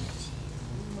agree with them.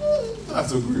 You don't have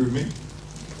to agree with me.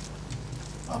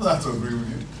 I don't have to agree with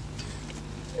you.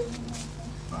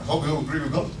 I hope you'll agree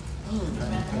with God.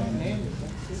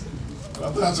 I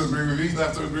don't have to agree with you, you don't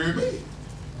have to agree with me.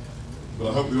 But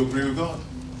I hope you'll agree with God.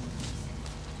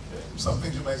 Some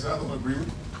things you may say I don't agree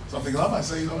with. Some things I might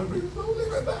say you don't agree with. Don't leave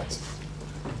it at that.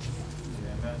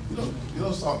 You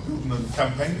don't start building a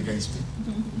campaign against me.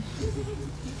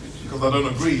 Because I don't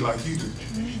agree like you do.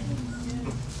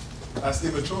 That's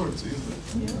immaturity, isn't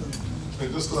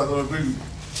it? Just because I don't agree with you.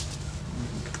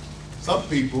 Some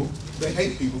people, they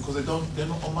hate people because they're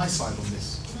not on my side on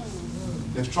this.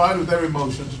 They've tried with their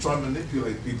emotion to try and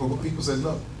manipulate people, but people say,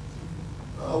 no.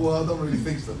 Oh, well, I don't really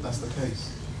think that that's the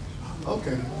case.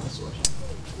 Okay, that's right.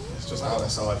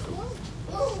 That's how I feel.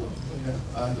 Oh, yeah,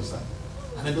 I understand.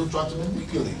 And then they'll try to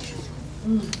manipulate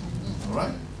you. All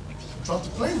right? Try to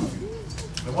play with you.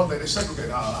 And one day they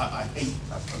segregate. I hate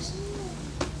that person.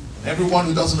 And everyone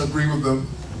who doesn't agree with them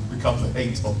becomes a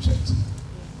hate object.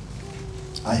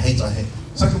 I hate.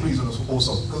 Second reason is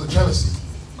also because of jealousy,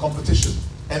 competition,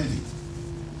 envy,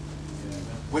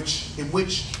 in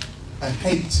which a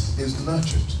hate is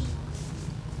nurtured.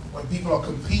 When people are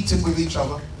competing with each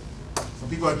other, when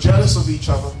people are jealous of each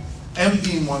other,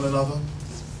 envying one another,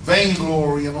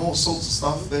 vainglory and all sorts of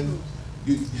stuff, then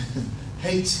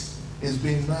hate is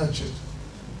being nurtured.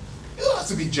 You don't have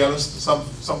to be jealous that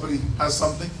somebody has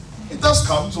something. It does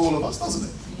come to all of us, doesn't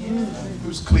it? Yeah.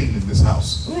 Who's clean in this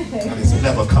house? And it's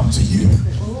never come to you.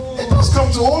 It does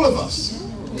come to all of us.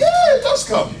 Yeah, it does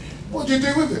come. What do you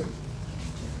do with it?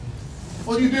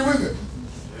 What do you do with it?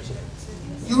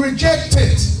 You reject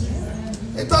it.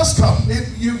 It does come.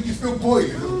 You feel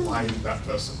boiling. Why that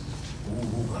person?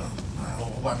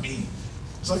 What I mean?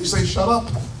 So you say, shut up.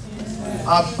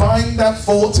 I bind that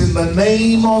thought in the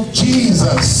name of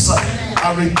Jesus.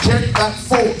 I reject that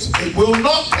thought. It will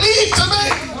not cleave to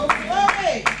me.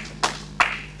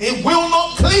 It will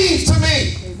not cleave to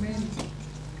me.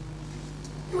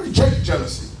 You reject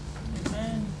jealousy.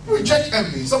 You reject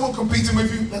envy. Someone competing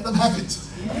with you, let them have it.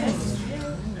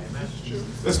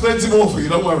 There's plenty more for you,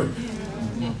 don't worry.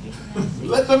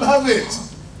 Let them have it.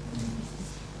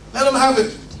 Let them have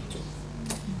it.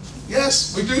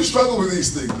 Yes, we do struggle with these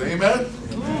things, amen?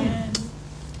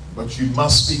 But you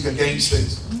must speak against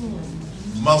it.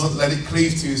 You mustn't let it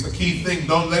cleave to you. It's the key thing.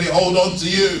 Don't let it hold on to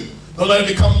you. Don't let it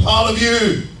become part of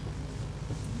you.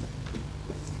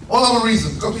 One other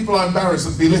reason, because people are embarrassed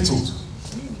and belittled.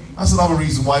 That's another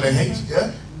reason why they hate,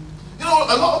 yeah? You know,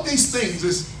 a lot of these things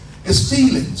is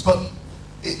feelings, but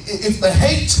if the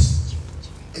hate,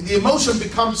 if the emotion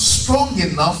becomes strong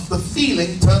enough, the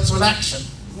feeling turns to an action.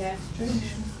 Yeah, true.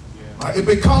 Right? It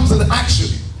becomes an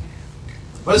action.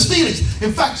 But it's feelings.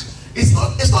 In fact, it's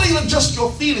not even just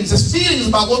your feelings. It's feelings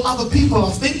about what other people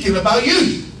are thinking about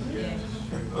you. Yeah.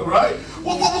 All right?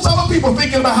 What's other people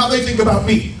thinking about how they think about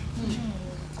me?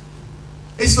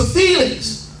 It's the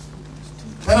feelings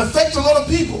that affect a lot of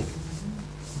people.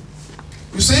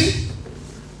 You see?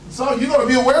 So you've got to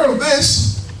be aware of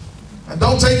this and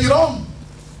don't take it on.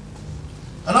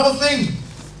 Another thing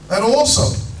that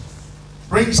also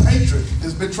brings hatred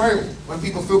is betrayal, when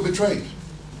people feel betrayed.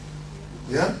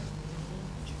 Yeah?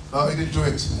 No, he didn't do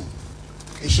it.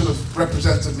 He should have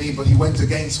represented me, but he went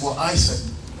against what I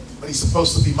said. But he's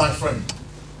supposed to be my friend.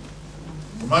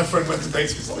 When my friend went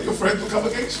against me, so your friend will come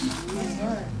against you.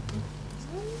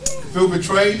 You feel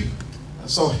betrayed, and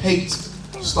so hate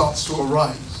starts to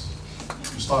arise.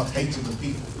 You start hating the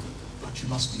people. But you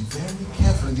must be very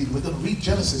careful indeed. We're going to read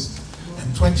Genesis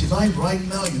and 29 right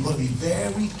now. You've got to be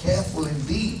very careful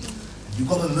indeed. You've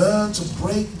got to learn to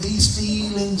break these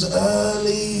feelings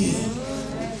early.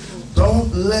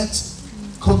 Don't let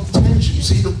contention. You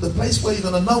see, the place where you're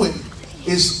going to know it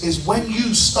is when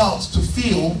you start to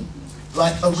feel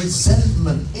like a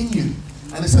resentment in you.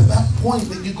 And it's at that point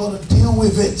that you've got to deal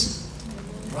with it.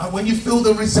 Right? When you feel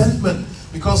the resentment,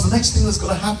 because the next thing that's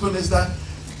going to happen is that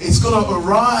it's going to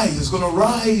arise. It's going to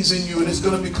rise in you, and it's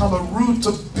going to become a root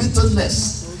of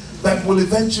bitterness that will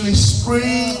eventually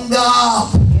spring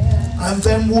up and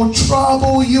then will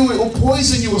trouble you. It will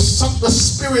poison you. It will suck the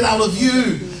spirit out of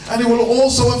you. And it will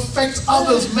also affect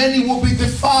others. Many will be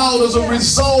defiled as a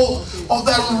result of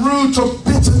that root of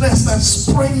bitterness that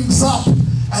springs up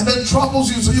and then troubles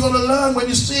you. So you've got to learn when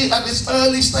you see it at its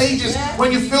early stages,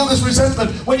 when you feel this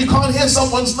resentment, when you can't hear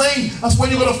someone's name, that's when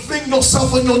you've got to fling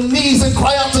yourself on your knees and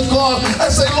cry out to God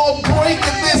and say, Lord, break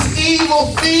this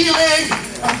evil feeling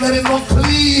and let it not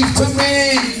cleave to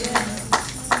me.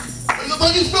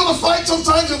 Don't you feel the fight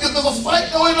sometimes? There's a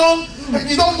fight going on and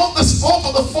you don't want this fault,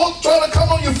 but the fault trying to come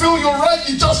on, you feel you're right,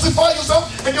 you justify yourself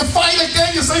and you fight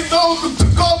again, you say no, to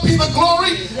God be the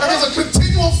glory, and there's a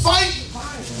continual fight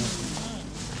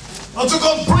until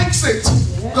God breaks it.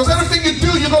 Because everything you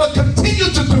do, you've got to continue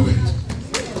to do it.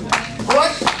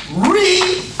 Alright?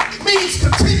 It means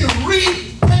continue.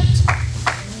 Repent.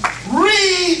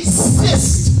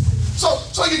 Resist.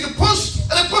 So you can push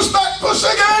and then push back, push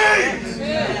again.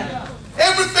 Yeah.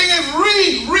 Everything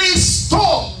is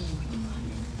restore.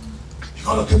 You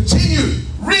got to continue.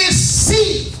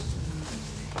 Receive.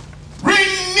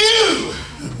 Renew.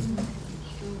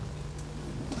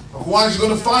 Otherwise you're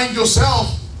going to find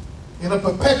yourself in a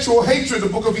perpetual hatred. The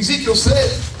book of Ezekiel said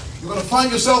you're going to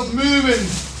find yourself moving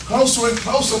closer and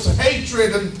closer to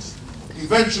hatred, and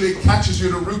eventually it catches you.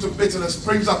 The root of bitterness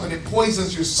springs up and it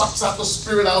poisons you, sucks out the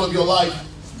spirit out of your life,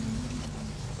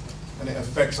 and it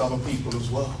affects other people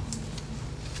as well.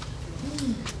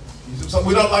 So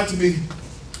we don't like to be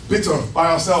bitter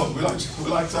by ourselves. We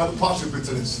like to have a partial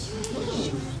bitterness.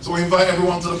 So we invite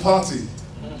everyone to the party.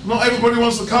 Not everybody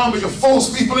wants to come, but you force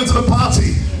people into the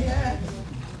party.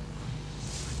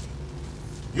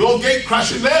 Your gate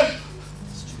crashing them.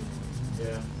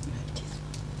 Yeah.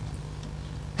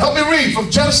 Help me read from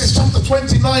Genesis chapter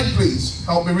 29, please.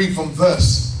 Help me read from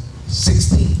verse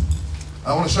 16.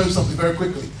 I want to show you something very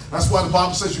quickly. That's why the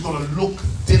Bible says you've got to look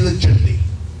diligently.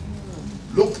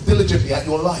 Look diligently at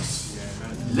your life.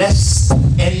 Yeah, lest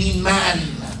any man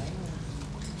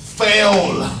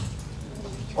fail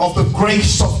of the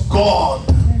grace of God.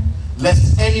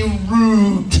 Lest any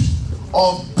root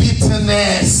of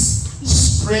bitterness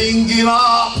springing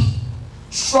up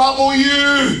trouble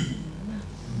you,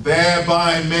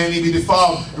 thereby many be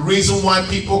defiled. The reason why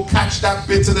people catch that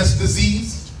bitterness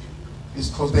disease is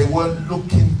because they weren't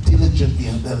looking diligently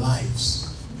at their lives.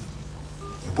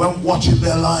 They weren't watching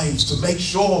their lives to make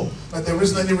sure that there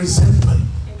isn't any resentment,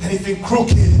 anything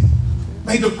crooked.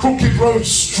 Make the crooked road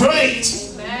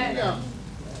straight. Amen.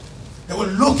 They were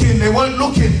looking, they weren't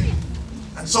looking.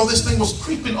 And so this thing was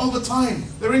creeping all the time.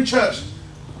 They're in church,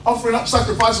 offering up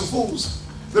sacrifice of fools.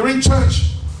 They're in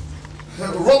church,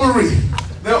 robbery.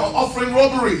 They're offering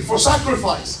robbery for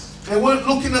sacrifice. They weren't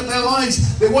looking at their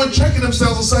lives. They weren't checking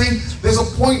themselves and saying, there's a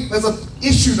point, there's an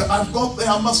issue that I've got there.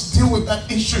 I must deal with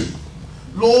that issue.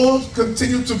 Lord,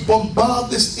 continue to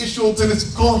bombard this issue until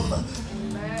it's gone.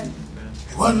 Amen.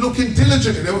 They weren't looking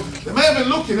diligently. They may have been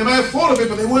looking, they may have thought of it,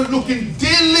 but they weren't looking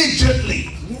diligently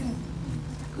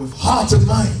with heart and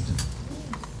mind.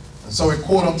 And so it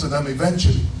caught up to them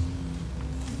eventually.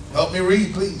 Help me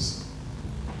read, please.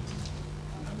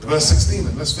 Verse 16,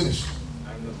 and let's finish.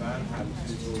 And the man had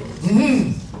two daughters.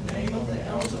 Mm-hmm. The name of the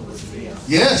elder was Leah.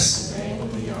 Yes. The name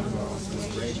of the younger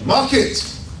was Rachel. Mark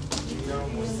it. Leah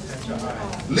was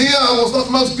tender-eyed, Leah was not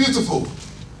the most beautiful.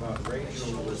 but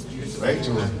Rachel was beautiful.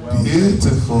 Rachel was and well.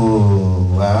 beautiful.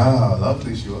 Wow,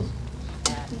 lovely she was.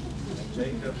 And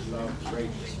Jacob loved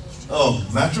Rachel. Oh,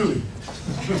 naturally.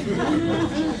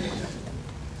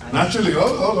 Naturally,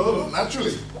 oh,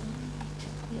 naturally.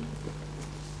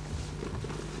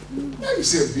 Now you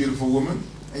see a beautiful woman,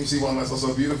 and you see one that's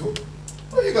also beautiful.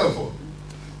 What are you going for?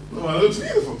 The one that looks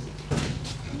beautiful.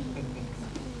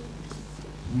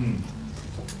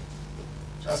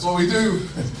 That's what we do.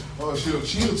 Oh, she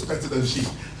looks better than she.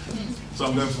 So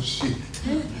I'm going for she.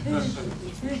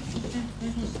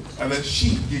 And then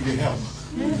she give you help.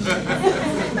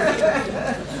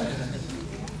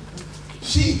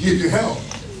 She give you help.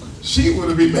 She would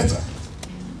have been better.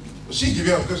 But she give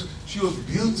you help because she was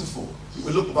beautiful. You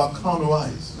would look with our carnal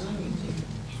eyes.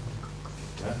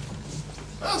 Yeah?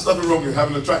 There's nothing wrong with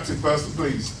having an attractive person,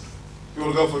 please. If you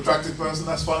want to go for an attractive person,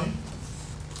 that's fine.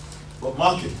 But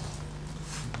mark it.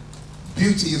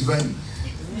 Beauty is vain.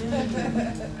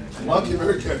 Mark it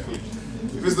very carefully.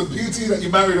 If it's the beauty that you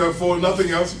married her for,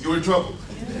 nothing else, you're in trouble.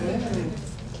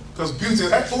 Because beauty,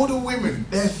 all the women,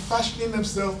 they're fashioning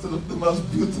themselves to look the most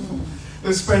beautiful.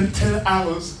 They spend 10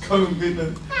 hours combing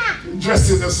and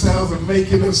dressing themselves and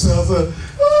making themselves and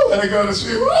they go to the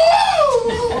street.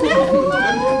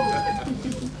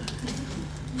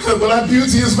 But that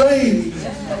beauty is vain.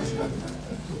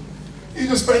 You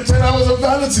just spend 10 hours on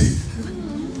vanity.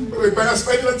 We better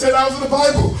spend the 10 hours in the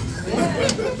Bible.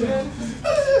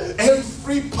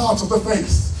 Every part of the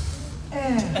face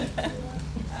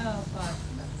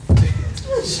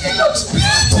She looks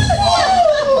beautiful.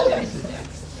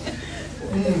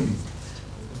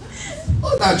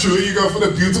 Oh, naturally, you go for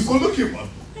the beautiful looking one.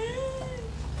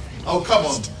 Oh, come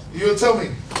on. You tell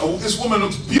me, oh, this woman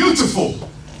looks beautiful.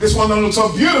 This one don't look so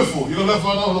beautiful. You know, that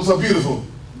one don't look so beautiful.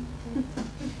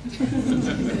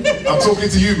 I'm talking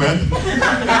to you, man.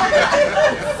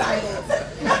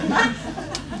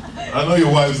 I know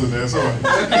your wives are there, it's all right.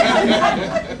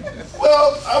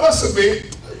 Well, I must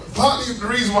admit, partly the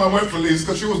reason why I went for Liz is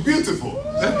because she was beautiful.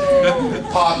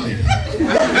 Partly.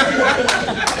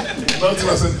 Notice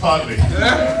I said partly.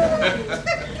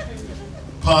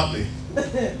 Partly.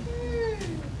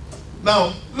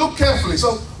 Now, look carefully.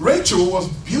 So, Rachel was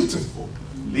beautiful.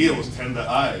 Leah was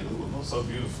tender-eyed. Oh, not so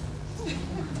beautiful.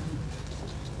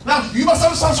 Now, you must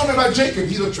understand something about Jacob.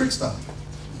 He's a trickster.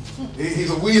 He's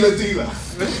a wheeler dealer.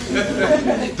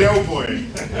 Del boy.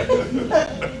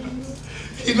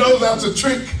 He knows how to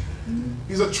trick.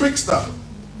 He's a trickster.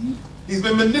 He's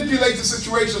been manipulating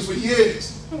situations for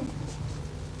years.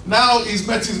 Now he's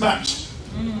met his match.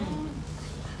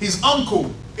 His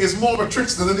uncle is more of a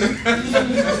trickster than him.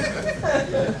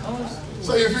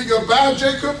 So if you go bad,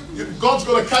 Jacob, God's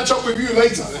going to catch up with you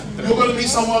later. You're going to be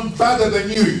someone badder than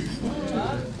you.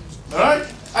 Alright?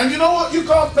 And you know what? You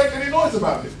can't make any noise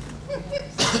about it.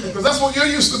 Because that's what you're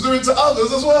used to doing to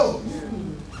others as well.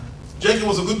 Jacob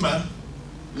was a good man.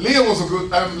 Leah was a good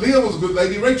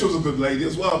lady. Rachel was a good lady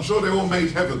as well. I'm sure they all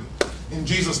made heaven in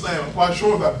Jesus' name. I'm quite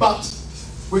sure of that. But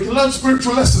we can learn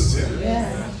spiritual lessons here.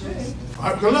 Yeah.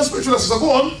 Right, we can learn spiritual lessons. So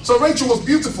go on. So Rachel was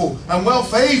beautiful and well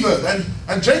favored.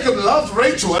 And Jacob loved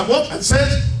Rachel and what? And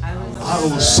said, I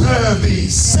will serve thee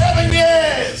 7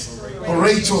 years for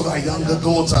Rachel, thy younger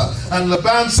daughter. And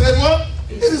Laban said, what?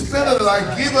 It is better that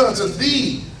I give her to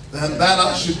thee than that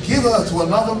I should give her to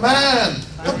another man.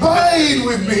 Abide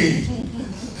with me.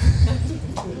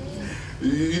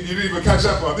 You didn't even catch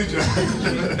that part, did you?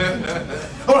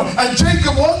 All right. And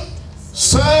Jacob what?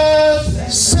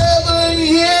 Served 7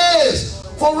 years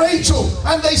for Rachel.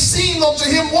 And they seemed unto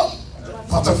him what?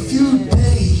 But a few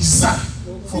days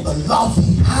for the love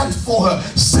he had for her.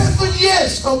 7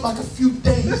 years felt like a few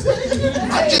days.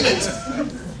 Imagine it.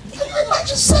 Can you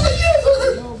imagine 7 years?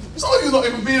 Some of you not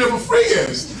even been here for 3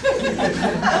 years.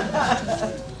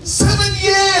 7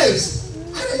 years.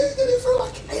 And it didn't feel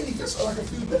like anything. It just felt like a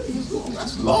few days. Oh,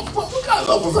 that's love. What kind of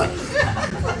love was that?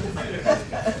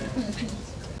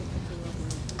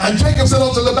 And Jacob said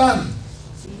unto Laban,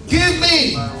 give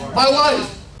me my wife,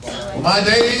 for my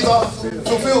days are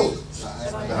fulfilled,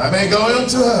 that I may go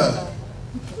unto her.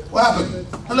 What happened?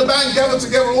 And Laban gathered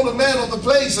together all the men of the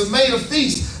place and made a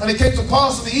feast. And it came to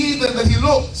pass in the evening that he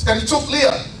looked, and he took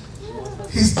Leah,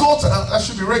 his daughter. That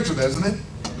should be Rachel there, isn't it?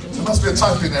 There must be a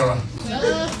typing error.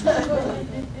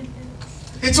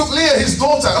 He took Leah, his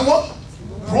daughter, and what?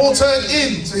 Brought her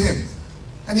in to him.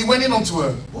 And he went in unto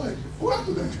her. Boy, what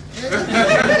happened there?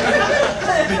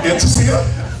 Didn't get to see her?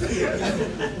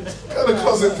 What kind of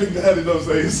closet thing they had in those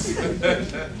days?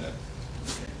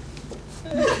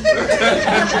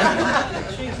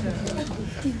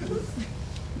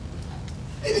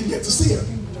 He didn't get to see her.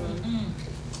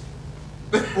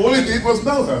 All he did was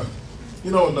know her. You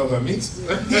know what know her means?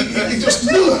 He just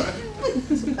knew her.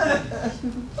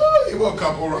 Oh, he woke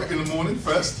up all right in the morning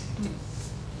first.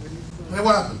 And then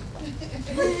what happened?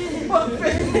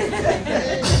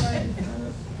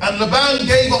 And Laban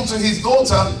gave unto his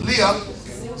daughter Leah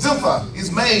Zilpah, his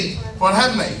maid, for an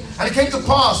handmaid. And it came to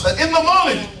pass that in the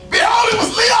morning, behold, it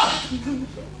was Leah!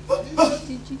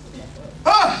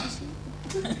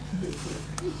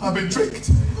 I've been tricked.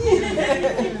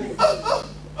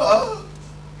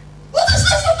 What is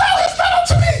this that thou hast done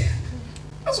unto me?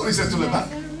 That's what he said to Laban.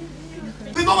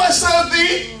 Did not I serve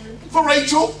thee for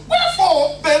Rachel?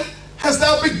 Wherefore then hast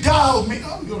thou beguiled me?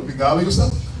 Oh, you're beguiling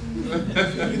yourself.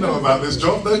 You know about this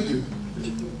job, don't you?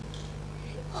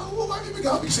 Oh, well, why do you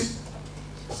beguile me? You see,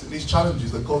 it's in these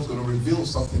challenges that God's going to reveal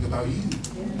something about you.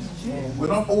 We're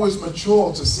not always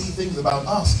mature to see things about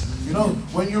us. You know,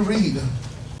 when you read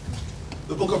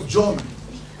the book of John,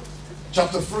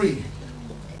 chapter 3,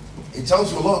 it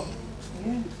tells you a lot.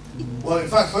 Well, in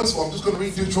fact, first of all, I'm just going to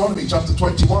read Deuteronomy chapter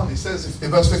 21. It says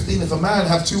in verse 15, if a man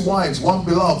have 2 wives, one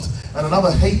beloved and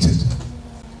another hated,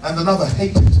 and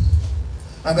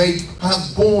they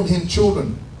have borne him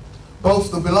children, both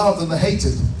the beloved and the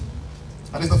hated,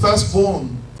 and if the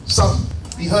firstborn son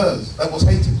be hers that was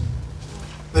hated,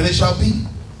 then it shall be,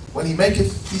 when he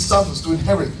maketh his sons to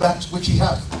inherit that which he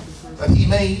hath, that he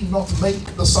may not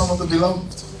make the son of the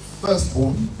beloved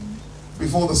firstborn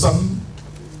before the son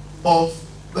of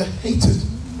the hated,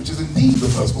 which is indeed the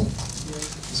firstborn.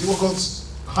 You see what God's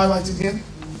highlighting here?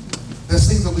 There's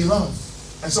things that we love,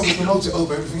 And so we promote it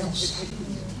over everything else.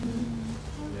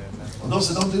 And those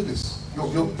that don't do this,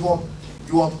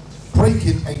 you are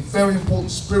breaking a very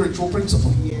important spiritual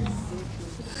principle.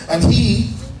 And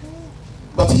he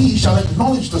shall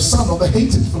acknowledge the son of the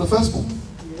hated for the firstborn.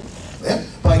 Yeah?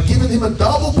 By giving him a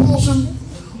double portion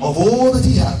of all that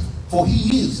he hath, for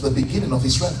he is the beginning of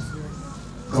his strength.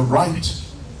 The right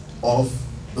of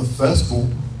the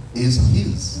firstborn is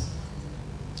his.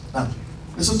 Now,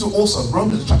 listen to also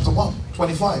Romans chapter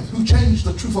 1:25. Who changed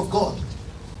the truth of God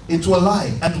into a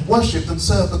lie and worshipped and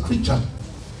served the creature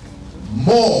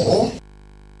more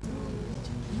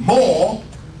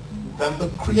than the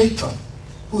creator,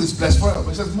 who is blessed forever.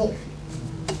 It says more.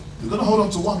 You're going to hold on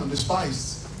to one and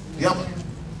despise the other.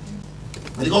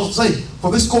 And it goes to say,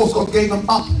 for this cause God gave them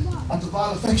up unto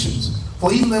vile affections.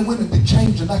 For even their women did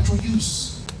change the natural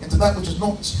use into that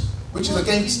which is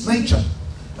against nature.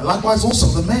 And likewise also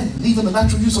the men, leaving the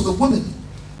natural use of the women,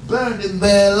 burned in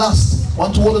their lust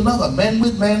one toward another, men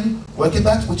with men, working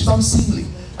that which is unseemly,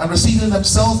 and receiving in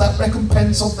themselves that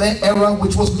recompense of their error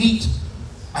which was meet.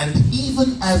 And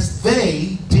even as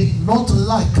they did not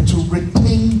like to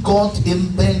retain God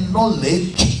in their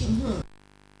knowledge,